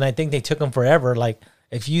natural drugs, and I think they took them forever. Like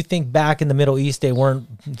if you think back in the Middle East, they weren't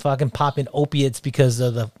fucking popping opiates because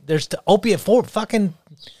of there's the opiate for fucking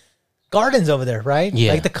gardens over there, right?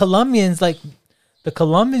 Yeah. Like the Colombians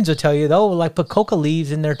will tell you, though, like put coca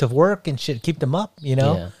leaves in there to work and shit, keep them up,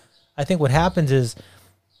 Yeah. I think what happens is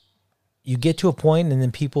you get to a point and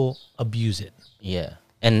then people abuse it. Yeah.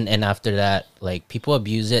 And after that, like people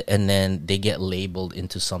abuse it and then they get labeled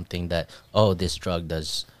into something that, oh, this drug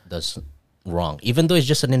does wrong. Even though it's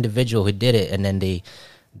just an individual who did it and then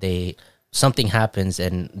they something happens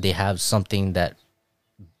and they have something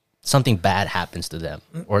bad happens to them.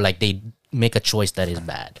 Or like they make a choice that is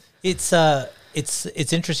bad. It's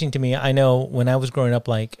interesting to me. I know when I was growing up,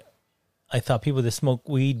 like I thought people that smoke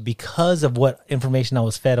weed because of what information I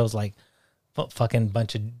was fed, I was like, fucking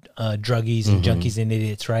bunch of druggies and junkies and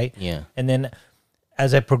idiots, right? Yeah. And then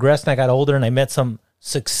as I progressed and I got older and I met some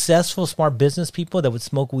successful, smart business people that would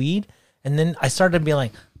smoke weed, and then I started being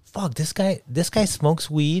like, fuck, this guy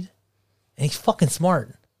smokes weed and he's fucking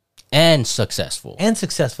smart. And successful.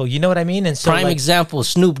 You know what I mean? And so prime example,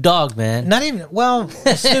 Snoop Dogg, man. Not even, well,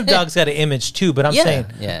 Snoop Dogg's got an image too, but I'm saying.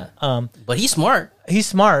 Yeah. But he's smart. He's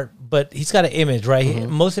smart, but he's got an image, right?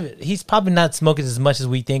 Most of it, he's probably not smoking as much as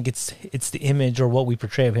we think. It's the image or what we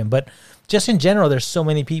portray of him. But just in general, there's so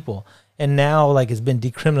many people. And now, like, it's been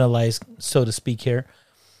decriminalized, so to speak here.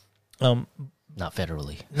 Not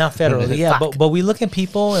federally. Yeah. But we look at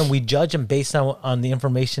people and we judge them based on the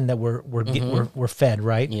information that we're fed,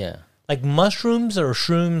 right? Yeah. Like mushrooms or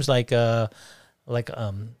shrooms, like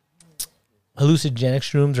hallucinogenic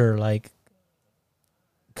shrooms are like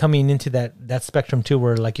coming into that spectrum too,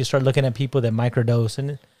 where like you start looking at people that microdose,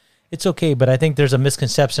 and it's okay, but I think there's a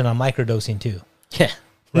misconception on microdosing too. Yeah.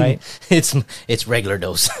 Right? It's regular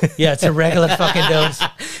dose. Yeah, it's a regular fucking dose.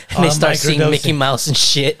 And they start seeing Mickey Mouse and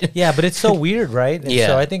shit. Yeah, but it's so weird, right? And yeah.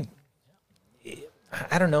 So I think,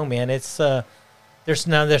 I don't know, man. It's there's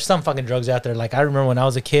some fucking drugs out there. Like I remember when I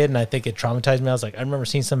was a kid, and I think it traumatized me. I was like, I remember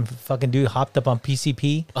seeing some fucking dude hopped up on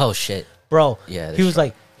PCP. Oh shit, bro. Yeah,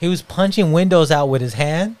 he was punching windows out with his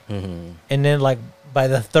hand, and then like by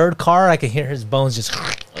the third car, I could hear his bones just.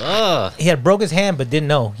 He had broke his hand, but didn't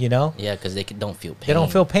know, Yeah, because they don't feel pain. They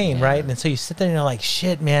don't feel pain, right? And so you sit there and you're like,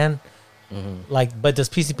 shit, man. Like, but does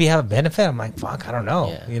PCP have a benefit? I'm like, fuck, I don't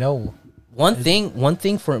know. Yeah. One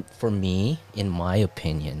thing for me, in my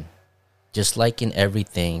opinion, just like in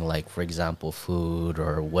everything, like for example, food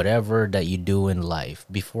or whatever that you do in life,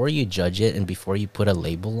 before you judge it and before you put a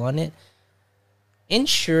label on it,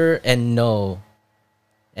 ensure and know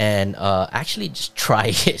and actually just try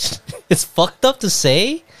it. It's fucked up to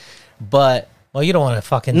say, but Well, you don't want to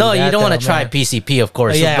fucking no, do that, you don't want to though, try man. PCP, of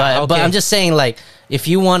course. Yeah, but okay. I'm just saying, like, if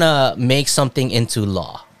you want to make something into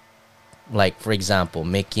law, like for example,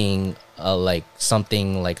 making like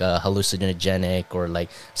something like a hallucinogenic or like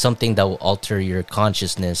something that will alter your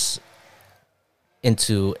consciousness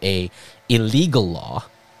into a illegal law,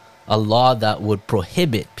 a law that would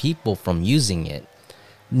prohibit people from using it,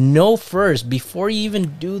 know first before you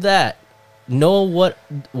even do that. Know what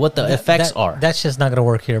the effects are. That's just not gonna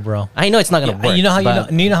work here, bro. I know it's not gonna work. You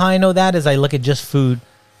know how I know that is I look at just food,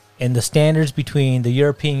 and the standards between the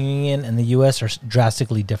European Union and the U.S. are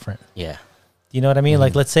drastically different. Yeah. You know what I mean?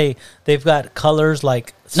 Like, let's say they've got colors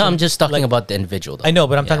like. No, I'm just talking about the individual, though. I know,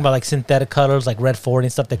 but I'm talking about like synthetic colors, like Red 40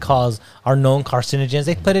 and stuff that cause are known carcinogens.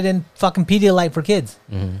 They put it in fucking Pedialyte for kids,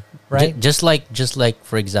 right? Just like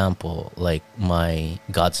for example, like my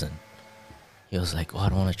godson, he was like, "Oh, I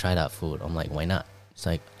don't want to try that food." I'm like, "Why not?" It's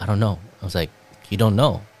like, "I don't know." I was like, "You don't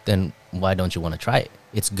know? Then why don't you want to try it?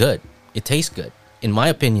 It's good. It tastes good. In my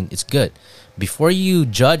opinion, it's good." Before you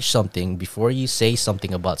judge something, before you say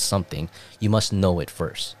something about something, you must know it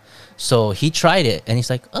first. So he tried it, and he's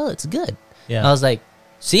like, "Oh, it's good." Yeah. I was like,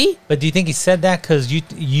 "See?" But do you think he said that because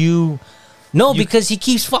you? No, because he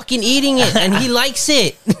keeps fucking eating it, and he likes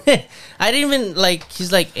it. I didn't even like.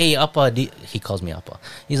 He's like, "Hey, Appa," he calls me Appa.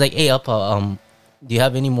 He's like, "Hey, Appa, do you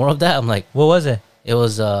have any more of that?" I'm like, What was it? It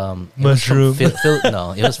was Mushroom.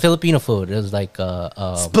 No, it was Filipino food. It was like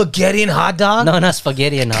Spaghetti and hot dog. no, not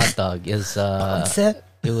spaghetti and hot dog. It's Pancit?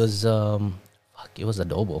 it was it was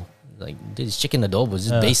adobo. Like, dude, it's chicken adobo. It's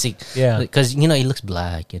just basic. Yeah. Because he looks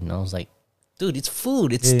black, and I was like, dude, it's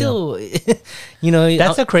food. It's Yeah. still,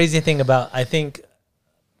 That's the crazy thing about, I think,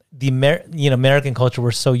 the American culture.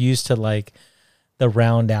 We're so used to like the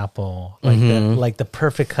round apple, like the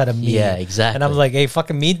perfect cut of meat. Yeah, exactly. And I was like, hey,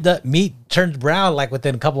 fucking meat turns brown like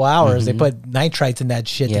within a couple hours. They put nitrites in that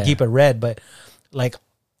shit to keep it red, but like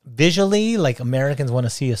visually, like Americans want to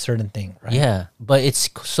see a certain thing, right? Yeah, but it's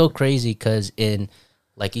so crazy because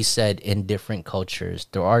like you said, in different cultures,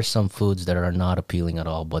 there are some foods that are not appealing at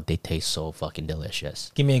all, but they taste so fucking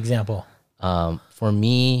delicious. Give me an example. For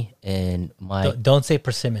me and my Don't say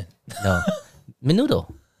persimmon. no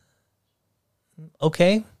menudo,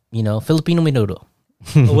 Okay. Filipino menudo.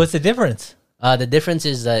 What's the difference? The difference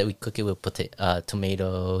is that we cook it with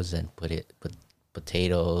tomatoes and put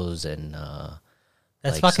potatoes and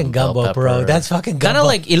That's like fucking some bell gumbo, bro. pepper. That's fucking gumbo. Kind of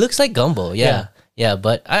like, it looks like gumbo, Yeah. yeah.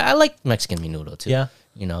 But I like Mexican menudo too. Yeah.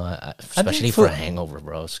 Especially for a hangover,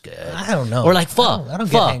 bro. It's good. I don't know. Or like pho.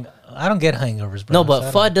 I don't get hangovers, bro. No, but So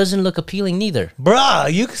I pho don't- doesn't look appealing neither. Bro,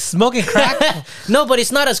 you smoking crack? No, but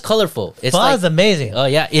it's not as colorful. It's Pho like, is amazing. oh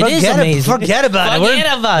yeah, it is amazing. Forget about it.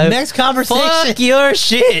 Forget about it. Next conversation. Fuck your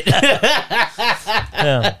shit.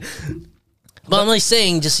 Yeah. But I'm like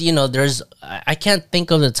saying, just I can't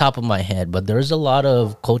think of the top of my head, but there's a lot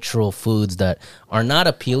of cultural foods that are not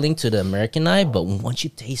appealing to the American eye, but once you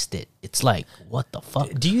taste it, it's like, what the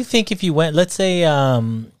fuck? Do you think if you went, let's say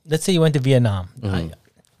you went to Vietnam.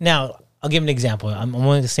 Now, I'll give an example. I'm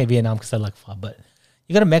only to say Vietnam because I like pho, but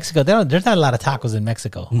you go to Mexico, there's not a lot of tacos in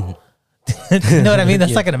Mexico. You know what I mean?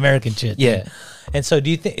 That's like an American shit. Yeah. And so, do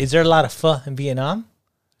you think is there a lot of pho in Vietnam?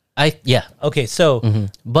 Yeah. Okay, so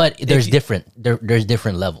But there's there's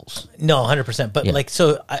different levels. no, 100%. But Yeah. like,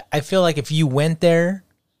 so I feel like if you went there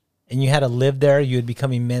and you had to live there, you would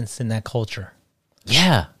become immense in that culture.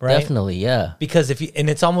 Yeah, Right? definitely. Yeah. Because and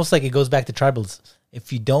it's almost like it goes back to tribalism.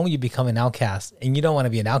 If you don't, you become an outcast, and you don't want to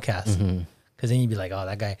be an outcast. Because then you'd be like, oh,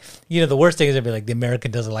 that guy. The worst thing is they'd be like, the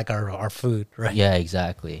American doesn't like our food, right? Yeah,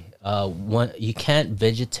 exactly. You can't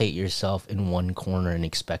vegetate yourself in one corner and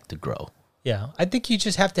expect to grow. Yeah. I think you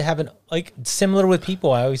just have to have similar with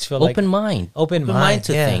people. I always feel Open mind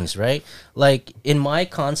to yeah. things, right? Like, in my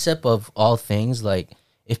concept of all things, like,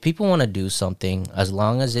 if people want to do something, as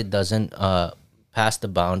long as it doesn't pass the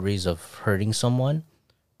boundaries of hurting someone,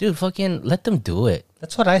 dude, fucking let them do it.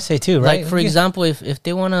 That's what I say too, right? Like, for example, if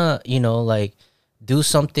they want to, like, do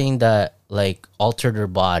something that, like, alter their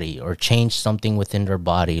body or change something within their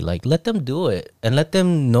body, like, let them do it and let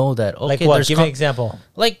them know that, okay, like what? there's Give me an example.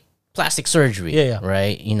 like plastic surgery, Yeah.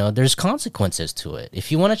 right? There's consequences to it.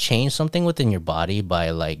 If you want to change something within your body by,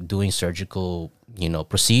 like, doing surgical,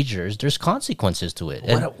 procedures, there's consequences to it.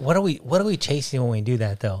 And What are we chasing when we do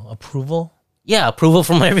that though? Approval? yeah, approval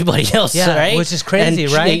from everybody else, Yeah, right? which is crazy,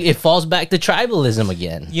 And right? It falls back to tribalism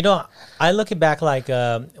again. I look it back like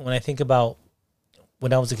when I think about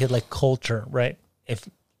when I was a kid, like culture, right?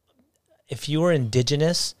 If you were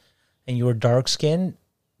indigenous and you were dark skinned,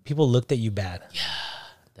 people looked at you bad. Yeah.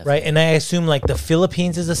 Definitely. Right. And I assume like the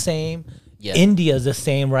Philippines is the same. Yeah. India is the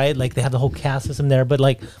same, right? Like they have the whole caste system there. But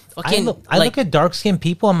like I look at dark skinned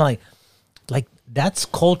people, I'm like that's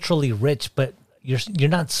culturally rich, but you're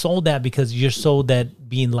not sold that because you're sold that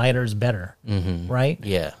being lighter is better. Right?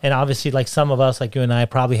 Yeah. And obviously like some of us, like you and I,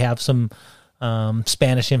 probably have some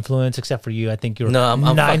Spanish influence, except for you. I think you're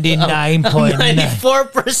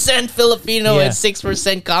 99.94% Filipino and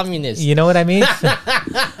 6% communist. You know what I mean?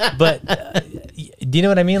 But do you know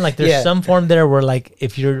what I mean? Like there's some form there where like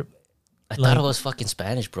if you're, I thought it was fucking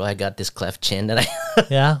Spanish, bro. I got this cleft chin that I.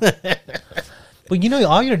 Yeah. But you know,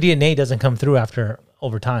 all your DNA doesn't come through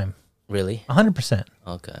over time. Really? 100%.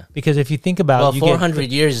 Okay. Because if you think about it,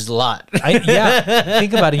 400 years is a lot.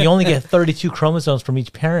 Think about it. You only get 32 chromosomes from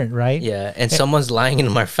each parent, right? Yeah, and someone's lying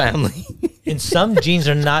in my family. And some genes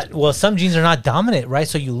are not dominant, right?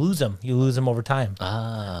 So you lose them. You lose them over time.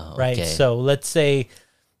 Ah, okay. Right? So let's say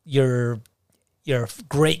your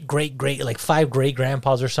great, like 5 great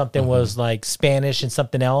grandpas or something was like Spanish and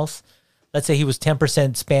something else. Let's say he was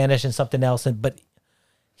 10% Spanish and something else, but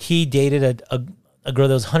he dated a girl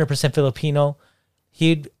that was 100% Filipino.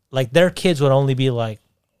 Their kids would only be like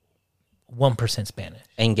 1% Spanish.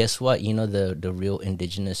 And guess what? You know the real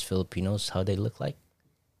indigenous Filipinos, how they look like?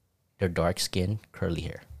 They're dark skin, curly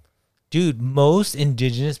hair. Dude, most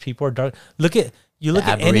indigenous people are dark. Look at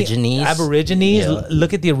Aborigines. Aborigines. Yeah.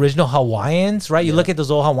 Look at the original Hawaiians, right? You look at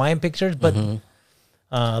those old Hawaiian pictures, but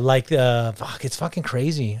it's fucking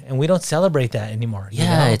crazy, and we don't celebrate that anymore.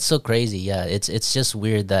 Yeah, it's so crazy. Yeah, it's just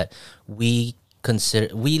weird that we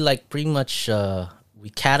like pretty much we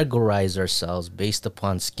categorize ourselves based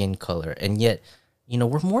upon skin color, and yet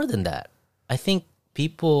we're more than that. I think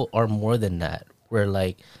people are more than that. We're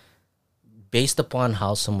like based upon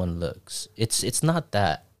how someone looks. It's not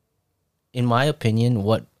that. In my opinion,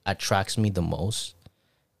 what attracts me the most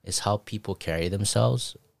is how people carry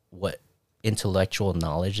themselves, what intellectual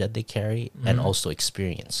knowledge that they carry, and also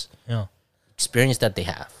experience that they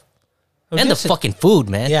have. And the fucking food,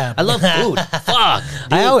 man. Yeah, I love food. Fuck,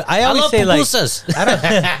 dude. I always love say pupusas.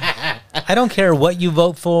 I don't care what you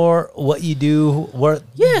vote for, what you do,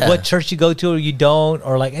 what church you go to or you don't,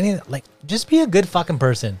 or like just be a good fucking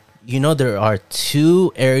person. There are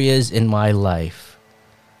 2 areas in my life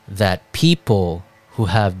that people who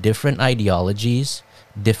have different ideologies,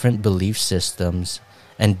 different belief systems,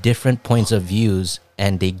 and different points of views,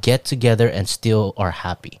 and they get together and still are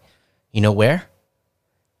happy. You know where?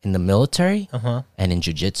 In the military and in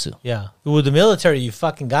jiu-jitsu. Yeah. Well, the military, you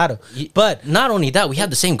fucking got to. But not only that, we have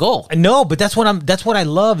the same goal. No, but that's what I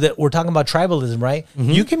love, that we're talking about tribalism, right?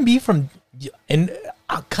 You can be from, and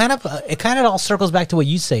it kind of all circles back to what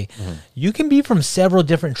you say. You can be from several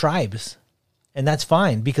different tribes, and that's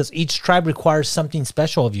fine, because each tribe requires something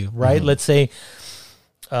special of you, right? Let's say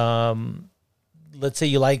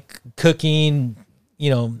you like cooking,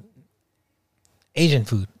 Asian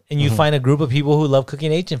food, and you find a group of people who love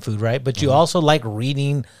cooking Asian food, right? But you also like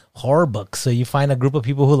reading horror books, so you find a group of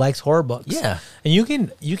people who likes horror books. Yeah, and you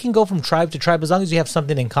can go from tribe to tribe as long as you have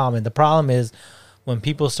something in common. The problem is when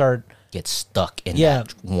people get stuck in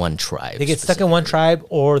that one tribe. They get stuck in one tribe,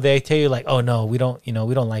 or they tell you like, "Oh no, we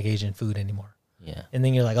don't like Asian food anymore." Yeah, and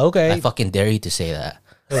then you're like, "Okay, I fucking dare you to say that."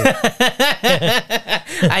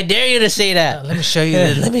 I dare you to say that. Let me show you.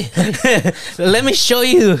 Let me show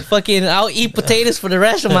you. Fucking, I'll eat potatoes for the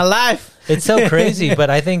rest of my life. It's so crazy, but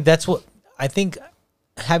I think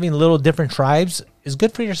having little different tribes is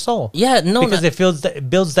good for your soul. Yeah, because it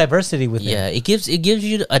builds diversity within. Yeah, it gives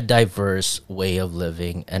you a diverse way of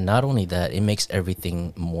living, and not only that, it makes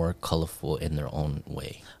everything more colorful in their own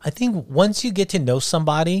way. I think once you get to know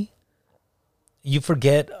somebody, you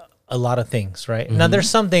forget a lot of things, right? Now there's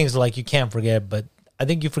some things like you can't forget, but I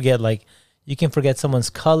think you forget, like you can forget someone's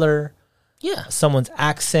color, someone's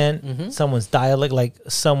accent, someone's dialect, like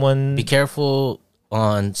someone. Be careful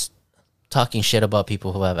on talking shit about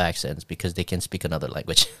people who have accents, because they can speak another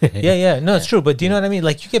language. It's true. But do you know what I mean?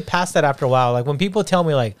 Like you get past that after a while. Like when people tell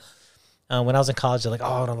me, like when I was in college, they're like,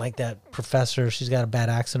 "Oh, I don't like that professor. She's got a bad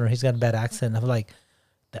accent, or he's got a bad accent." I'm like,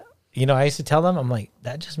 I used to tell them, I'm like,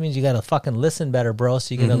 that just means you got to fucking listen better, bro,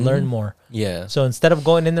 so you're going to learn more. Yeah. So instead of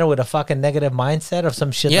going in there with a fucking negative mindset of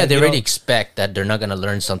some shit. Yeah, they already expect that they're not going to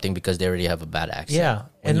learn something because they already have a bad accent. Yeah.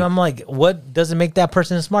 I'm like, what doesn't make that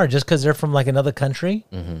person smart? Just because they're from like another country?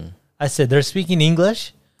 I said, they're speaking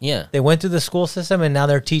English. Yeah. They went through the school system and now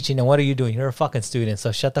they're teaching. And what are you doing? You're a fucking student.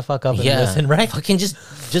 So shut the fuck up and listen, right? Fucking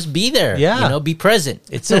just be there. Yeah. Be present.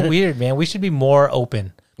 It's so weird, man. We should be more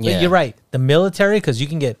open. But you're right. The military, because you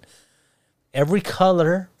can get every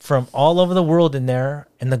color from all over the world in there,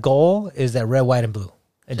 and the goal is that red, white, and blue.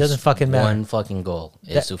 It doesn't fucking matter. One fucking goal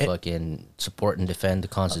is to fucking support and defend the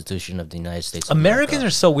Constitution of the United States of Americans America.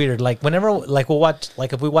 are so weird. Like whenever, like we'll watch,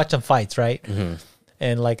 like if we watch some fights, right?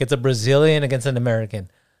 And like it's a Brazilian against an American,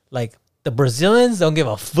 like the Brazilians don't give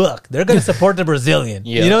a fuck. They're gonna support the Brazilian.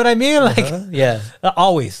 Yeah. You know what I mean? Like Yeah.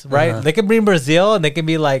 always, right? They can bring Brazil, and they can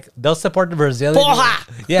be like they'll support the Brazilian.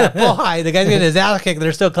 Porra! Yeah, porra. The guy's getting his ass kicked.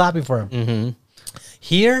 They're still clapping for him.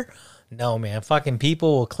 Here, no man. Fucking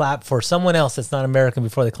people will clap for someone else that's not American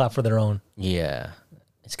before they clap for their own. Yeah.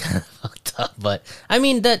 It's kind of fucked up, but I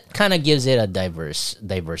mean that kind of gives it a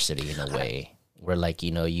diversity in a way where, like,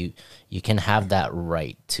 you know, you can have that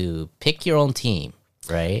right to pick your own team,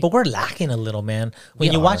 right? But we're lacking a little, man. When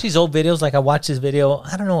We you are. watch these old videos, like I watched this video,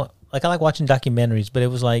 I don't know, like I like watching documentaries, but it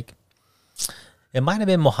was like, it might have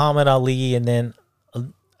been Muhammad Ali, and then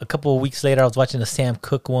a couple of weeks later, I was watching a Sam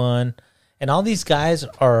Cooke one, and all these guys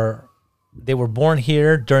they were born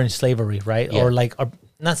here during slavery, right? Yeah. Or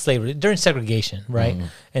not slavery, during segregation, right?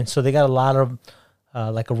 And so they got a lot of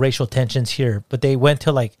like racial tensions here, but they went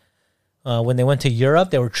to like, when they went to Europe,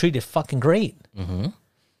 they were treated fucking great.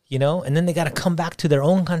 You know, and then they got to come back to their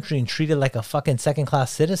own country and treat it like a fucking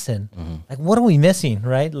second-class citizen. Like, what are we missing,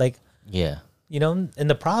 right? Like, Yeah. you know, and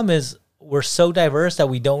the problem is we're so diverse that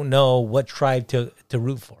we don't know what tribe to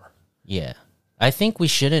root for. Yeah. I think we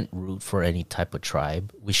shouldn't root for any type of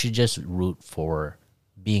tribe. We should just root for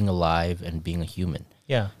being alive and being a human.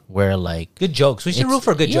 Yeah. Where, like, Good jokes. We should root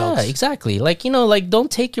for good jokes. Yeah, exactly. Like, you know, like, don't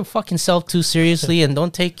take your fucking self too seriously, and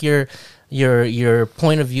don't take your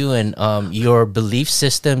point of view and your belief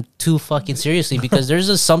system too fucking seriously, because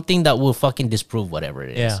there's something that will fucking disprove whatever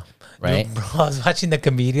it is. Yeah. Right? Bro, I was watching the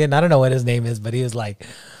comedian. I don't know what his name is, but he was like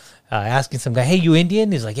asking some guy, hey, you Indian?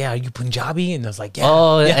 He's like, yeah, are you Punjabi? And I was like, yeah.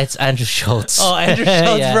 Oh, yeah. it's Andrew Schultz. Oh, Andrew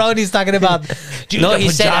Schultz, Yeah. bro. And he's talking about, dude, No, the he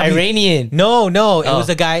said Punjabi- Iranian. No, it Oh, was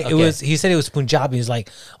a guy. okay. It was. He said it was Punjabi. He's like,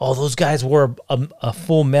 oh, those guys wore a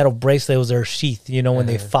full metal bracelet. It was their sheath, you know, when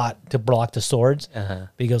they fought to block the swords. But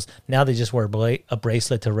he goes, now they just wear a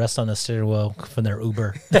bracelet to rest on the steering wheel from their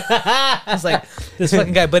Uber. It's like this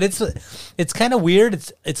fucking guy. But it's kind of weird.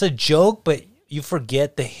 It's a joke, but you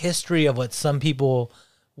forget the history of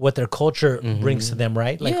what their culture brings to them,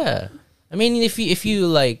 right? Like, Yeah. I mean, if you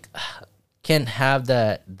like can have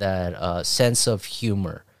that sense of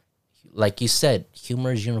humor, like you said,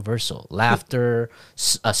 humor is universal. Laughter,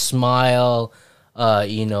 a smile,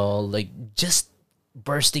 you know, like just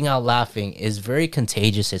bursting out laughing is very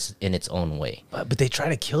contagious in its own way. but they try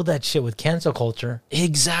to kill that shit with cancel culture.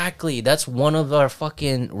 Exactly. That's one of our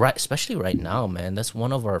fucking right, especially right now, man. That's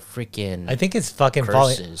one of our freaking. I think it's fucking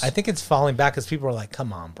falling. Curses. I think it's falling back because people are like,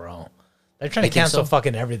 "Come on, bro." They're trying to think cancel so?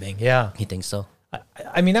 fucking everything. Yeah, You think so?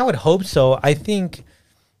 I mean, I would hope so. I think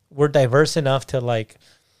we're diverse enough to like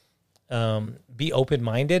be open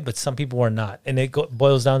minded, but some people are not, and it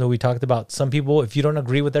boils down to what we talked about. Some people, if you don't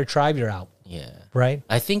agree with their tribe, you're out. Yeah. Right?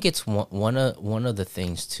 I think it's one of the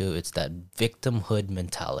things too. It's that victimhood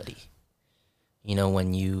mentality. You know,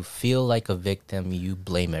 when you feel like a victim, you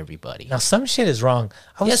blame everybody. Now, some shit is wrong.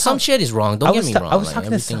 Some shit is wrong. Don't get me wrong. I was Like, talking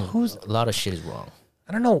to everything- a lot of shit is wrong.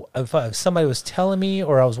 I don't know if somebody was telling me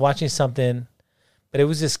or I was watching something, but it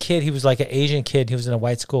was this kid. He was like an Asian kid. He was in a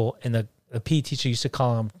white school, and the PE teacher used to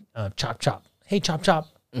call him Chop Chop. Hey, Chop Chop.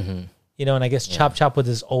 You know, and I guess Chop Chop with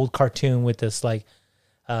this old cartoon with this like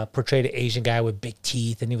portrayed an Asian guy with big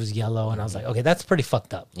teeth, and he was yellow, and I was like, okay, that's pretty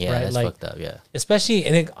fucked up. Yeah, right? that's like, fucked up. Yeah. especially,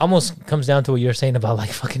 and it almost comes down to what you're saying about like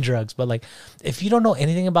fucking drugs. But like, if you don't know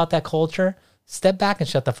anything about that culture, step back and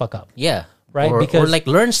shut the fuck up. Yeah. Right, Or because- like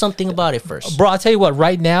learn something about it first. Bro, I'll tell you what,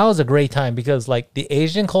 right now is a great time because like the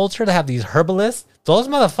Asian culture to have these herbalists, those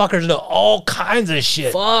motherfuckers know all kinds of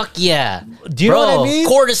shit. Fuck yeah. Do you know what I mean?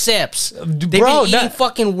 Cordyceps. They bro, be eating not-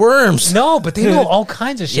 fucking worms. No, but they know all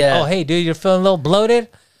kinds of shit. Yeah. Oh, hey, dude, you're feeling a little bloated?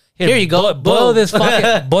 Here you go. Boil Boom.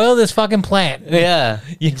 this fucking plant. Yeah,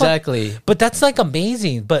 You know? exactly. But that's like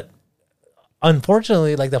amazing. But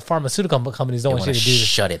unfortunately, like the pharmaceutical companies don't They want you want to to do this.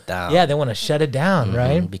 shut it down. Yeah, they want to shut it down,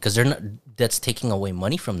 right? Because they're not. That's taking away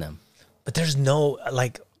money from them. But there's no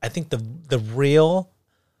like. I think the real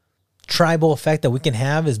tribal effect that we can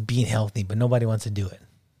have is being healthy, but nobody wants to do it.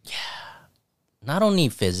 Not only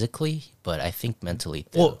physically, but I think mentally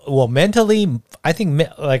too. Well, mentally, I think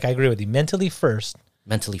like I agree with you. Mentally first,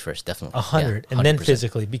 Mentally first, definitely. 100, Yeah, and then 100%.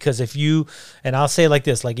 physically. Because if you, and I'll say it like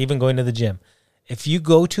this, like even going to the gym, if you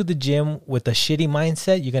go to the gym with a shitty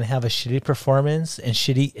mindset, you're gonna have a shitty performance, and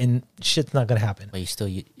shit's not gonna happen. But you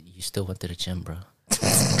still went to the gym, bro.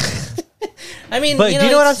 I mean, But do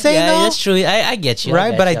you know what I'm saying, Yeah, though? that's true. I get you.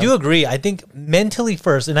 Right, but I get do you. agree. I think mentally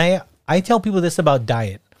first, and I tell people this about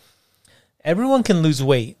diet, everyone can lose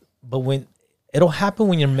weight, but when it'll happen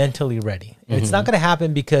when you're mentally ready. It's not going to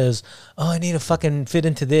happen because, I need to fucking fit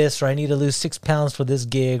into this, or I need to lose 6 pounds for this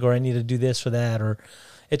gig, or I need to do this or that, or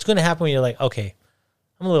it's going to happen when you're like, okay,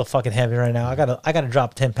 I'm a little fucking heavy right now. I gotta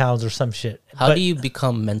drop 10 pounds or some shit. How do you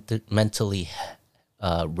become mentally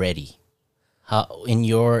ready? How in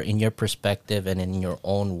your perspective and in your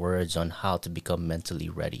own words on how to become mentally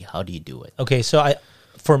ready? How do you do it? Okay, so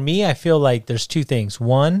for me, I feel like there's two things.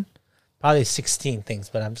 One, probably 16 things,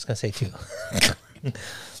 but I'm just gonna say two.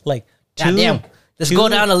 Like two. Goddamn. Let's go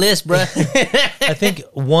down the list, bro. I think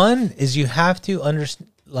one is you have to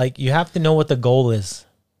understand, like you have to know what the goal is,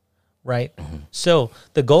 right? So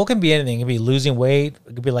the goal can be anything. It can be losing weight.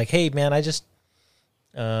 It could be like, hey man,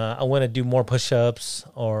 I want to do more push-ups,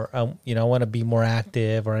 or I want to be more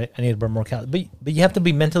active, or I need to burn more calories. But you have to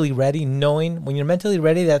be mentally ready. Knowing when you're mentally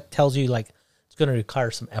ready, that tells you like it's going to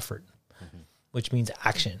require some effort, which means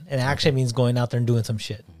action, and action means going out there and doing some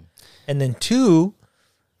shit. And then two,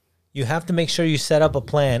 you have to make sure you set up a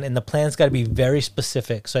plan, and the plan's got to be very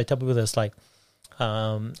specific. So I tell people this, like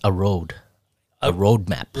a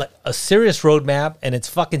roadmap, like a serious roadmap, and it's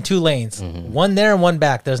fucking 2 lanes, one there and one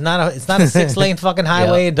back. It's not a 6-lane fucking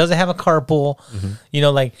highway. It doesn't have a carpool.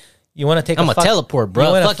 Like you want to take. I'm a teleport, bro.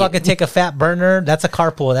 You want to fucking take a fat burner? That's a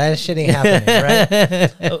carpool. That shit ain't happening,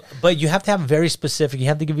 right? But you have to have very specific. You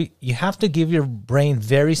have to give your brain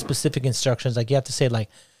very specific instructions. Like you have to say, like,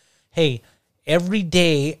 hey, every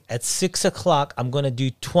day at 6 o'clock, I'm going to do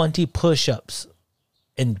 20 push-ups.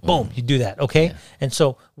 And boom, you do that, okay? Yeah. And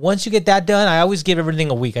so once you get that done, I always give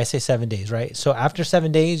everything a week. I say 7 days, right? So after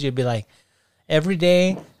 7 days, you'd be like, every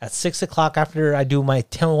day at 6 o'clock after I do my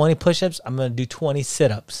 20 push-ups, I'm going to do 20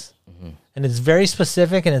 sit-ups. And it's very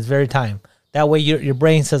specific and it's very timed. That way your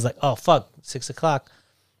brain says like, oh, fuck, 6 o'clock.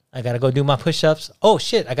 I got to go do my push-ups. Oh,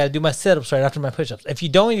 shit, I got to do my sit-ups right after my push-ups. If you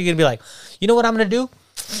don't, you're going to be like, you know what I'm going to do?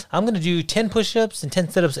 I'm going to do 10 push-ups and 10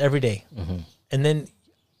 sit-ups every day. And then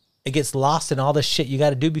it gets lost in all the shit you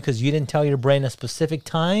got to do because you didn't tell your brain a specific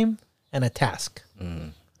time and a task.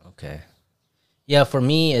 Okay. Yeah, for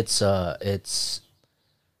me, it's a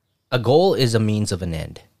goal is a means of an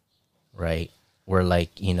end, right? Where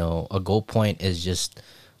like, a goal point is just,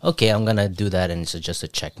 okay, I'm going to do that and it's just a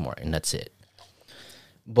check mark and that's it.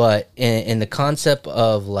 But in the concept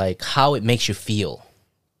of like how it makes you feel,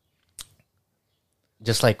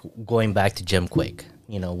 just like going back to Jim Kwik,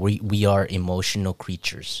 we are emotional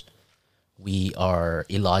creatures. We are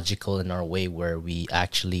illogical in our way where we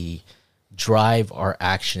actually drive our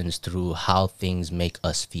actions through how things make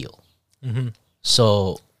us feel.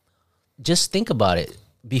 So just think about it.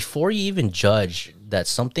 Before you even judge that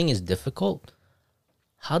something is difficult,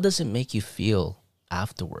 how does it make you feel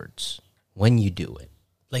afterwards when you do it?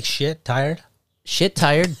 Like shit, tired? Shit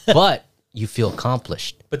tired, but you feel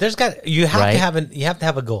accomplished. But you have to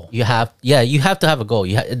have a goal. You have to have a goal.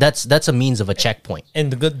 That's a means of a checkpoint.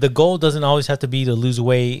 And the goal doesn't always have to be to lose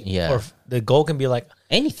weight. Yeah. Or the goal can be like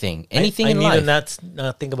anything I in life. I need to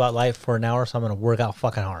not think about life for an hour, so I'm going to work out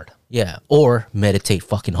fucking hard. Yeah, or meditate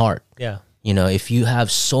fucking hard. Yeah. If you have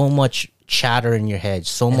so much chatter in your head,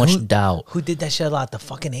 so much doubt. Who did that shit a lot? The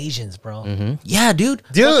fucking Asians, bro. Yeah, dude.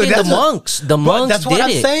 Dude, the monks. The monks. That's what I'm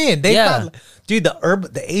saying. Yeah. Dude,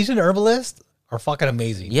 the Asian herbalists are fucking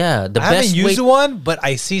amazing. Yeah, I haven't used one, but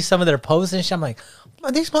I see some of their posts and shit. I'm like,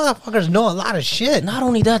 man, these motherfuckers know a lot of shit. Not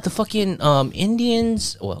only that, the fucking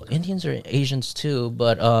Indians. Well, Indians are Asians too,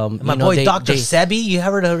 but my boy Dr. Sebi. You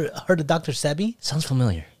ever heard of Dr. Sebi? Sounds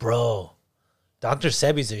familiar, bro. Dr.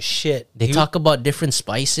 Sebi's a shit. They talk about different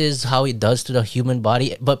spices, how it does to the human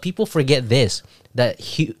body, but people forget this: that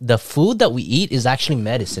the food that we eat is actually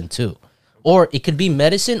medicine too, or it could be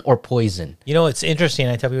medicine or poison. It's interesting.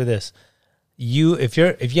 I tell people this: if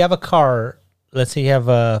you have a car, let's say you have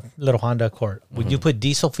a little Honda Accord, would you put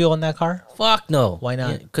diesel fuel in that car? Fuck no. Why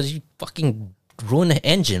not? Because you fucking ruin the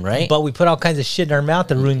engine, right? But we put all kinds of shit in our mouth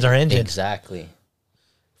that ruins our engine. Exactly.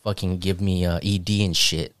 Fucking give me ED and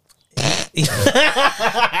shit. The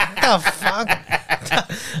fuck?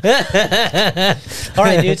 All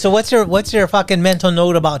right, dude. So what's your fucking mental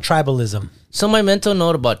note about tribalism? So my mental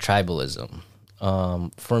note about tribalism,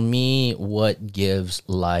 for me, what gives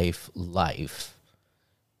life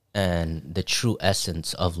and the true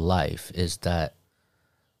essence of life is that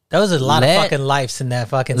was a lot of fucking lives in that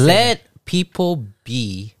fucking let people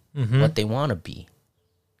be what they want to be.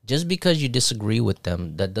 Just because you disagree with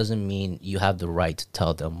them, that doesn't mean you have the right to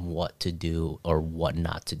tell them what to do or what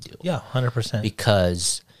not to do. Yeah, 100%.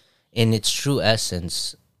 Because in its true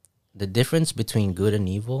essence, the difference between good and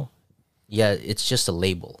evil, it's just a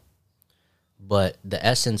label. But the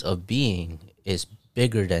essence of being is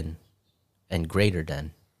bigger than and greater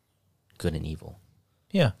than good and evil.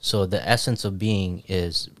 Yeah. So the essence of being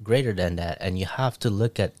is greater than that, and you have to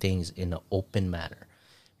look at things in an open manner,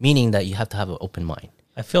 meaning that you have to have an open mind.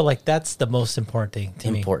 I feel like that's the most important thing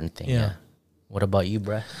to me. Important thing, yeah. What about you,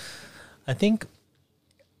 bruh? I think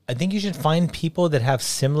you should find people that have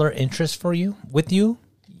similar interests with you.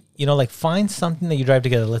 You know, like find something that you drive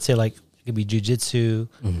together. Let's say like it could be jujitsu,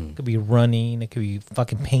 it could be running, it could be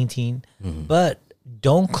fucking painting, but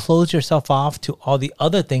don't close yourself off to all the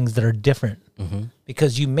other things that are different,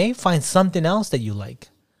 because you may find something else that you like,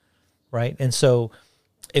 right? And so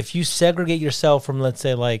if you segregate yourself from, let's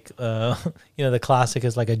say, like, the classic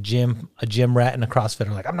is like a gym rat and a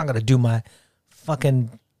CrossFitter. Like, I'm not going to do my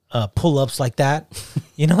fucking pull-ups like that.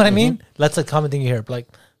 You know what I mean? That's a common thing you hear. Like,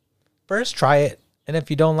 first try it. And if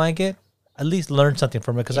you don't like it, at least learn something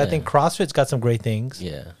from it. Because I think CrossFit's got some great things.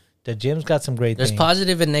 Yeah. The gym's got some great things. There's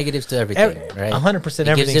positive and negatives to everything, right? 100%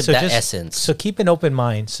 everything. Gives it that essence. So keep an open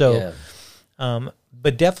mind. So,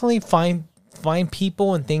 but definitely find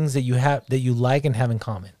people and things that you have that you like and have in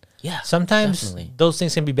common. Yeah. Sometimes those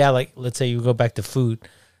things can be bad. Like, let's say you go back to food.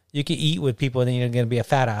 You can eat with people and then you're going to be a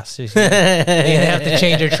fat ass. So you're going to have to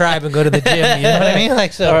change your tribe and go to the gym. You know what I mean?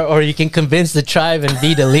 Like, so. Or you can convince the tribe and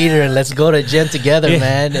be the leader and let's go to gym together,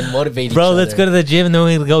 man, and motivate each other. Bro, let's go to the gym and then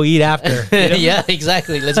we'll go eat after. You know? Yeah,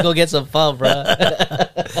 exactly. Let's go get some fun, bro.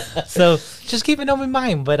 So just keep an open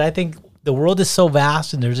mind. But I think the world is so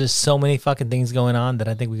vast and there's just so many fucking things going on that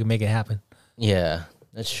I think we can make it happen. Yeah,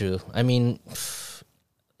 that's true. I mean,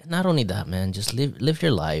 not only that, man, just live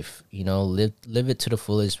your life, live it to the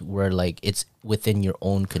fullest, where like it's within your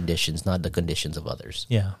own conditions, not the conditions of others.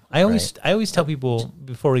 Yeah. I always tell people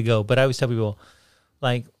before we go, but I always tell people,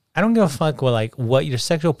 like, I don't give a fuck what your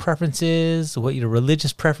sexual preference is, what your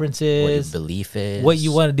religious preference is, what your belief is, what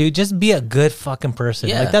you want to do. Just be a good fucking person.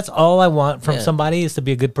 Yeah. Like, that's all I want from somebody, is to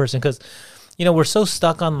be a good person. Because we're so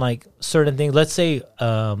stuck on like certain things. Let's say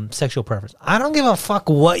sexual preference. I don't give a fuck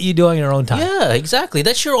what you do on your own time. Yeah, exactly.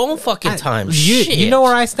 That's your own fucking time. You know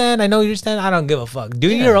where I stand. I know you stand. I don't give a fuck. Do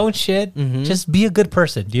your own shit. Just be a good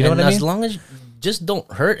person. Do you know what I mean? As long as just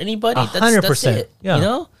don't hurt anybody. 100%. That's it.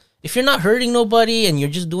 Yeah. If you're not hurting nobody and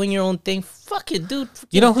you're just doing your own thing, fuck it, dude.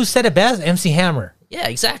 You know who said it best? MC Hammer. Yeah,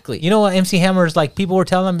 exactly. You know what MC Hammer is like? People were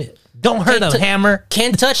telling him, don't hurt him, Hammer.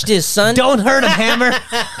 Can't touch this, son. Don't hurt him, Hammer.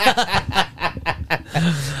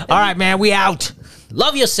 All right, man, we out.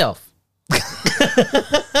 Love yourself.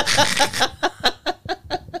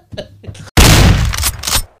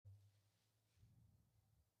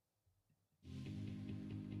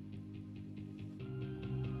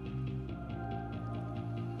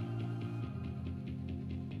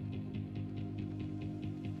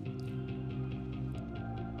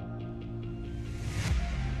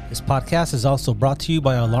 This podcast is also brought to you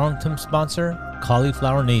by our long-term sponsor,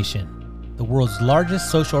 Cauliflower Nation, the world's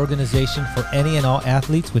largest social organization for any and all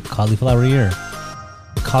athletes with cauliflower ear.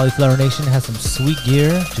 Cauliflower Nation has some sweet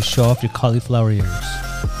gear to show off your cauliflower ears.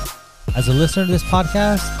 As a listener to this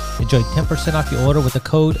podcast, enjoy 10% off your order with the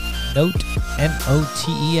code NOTE,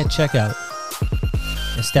 N-O-T-E, at checkout.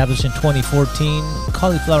 Established in 2014,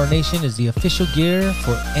 Cauliflower Nation is the official gear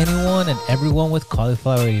for anyone and everyone with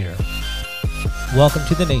cauliflower ear. Welcome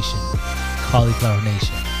to the nation, Cauliflower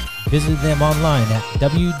Nation. Visit them online at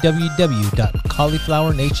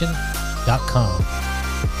www.cauliflowernation.com.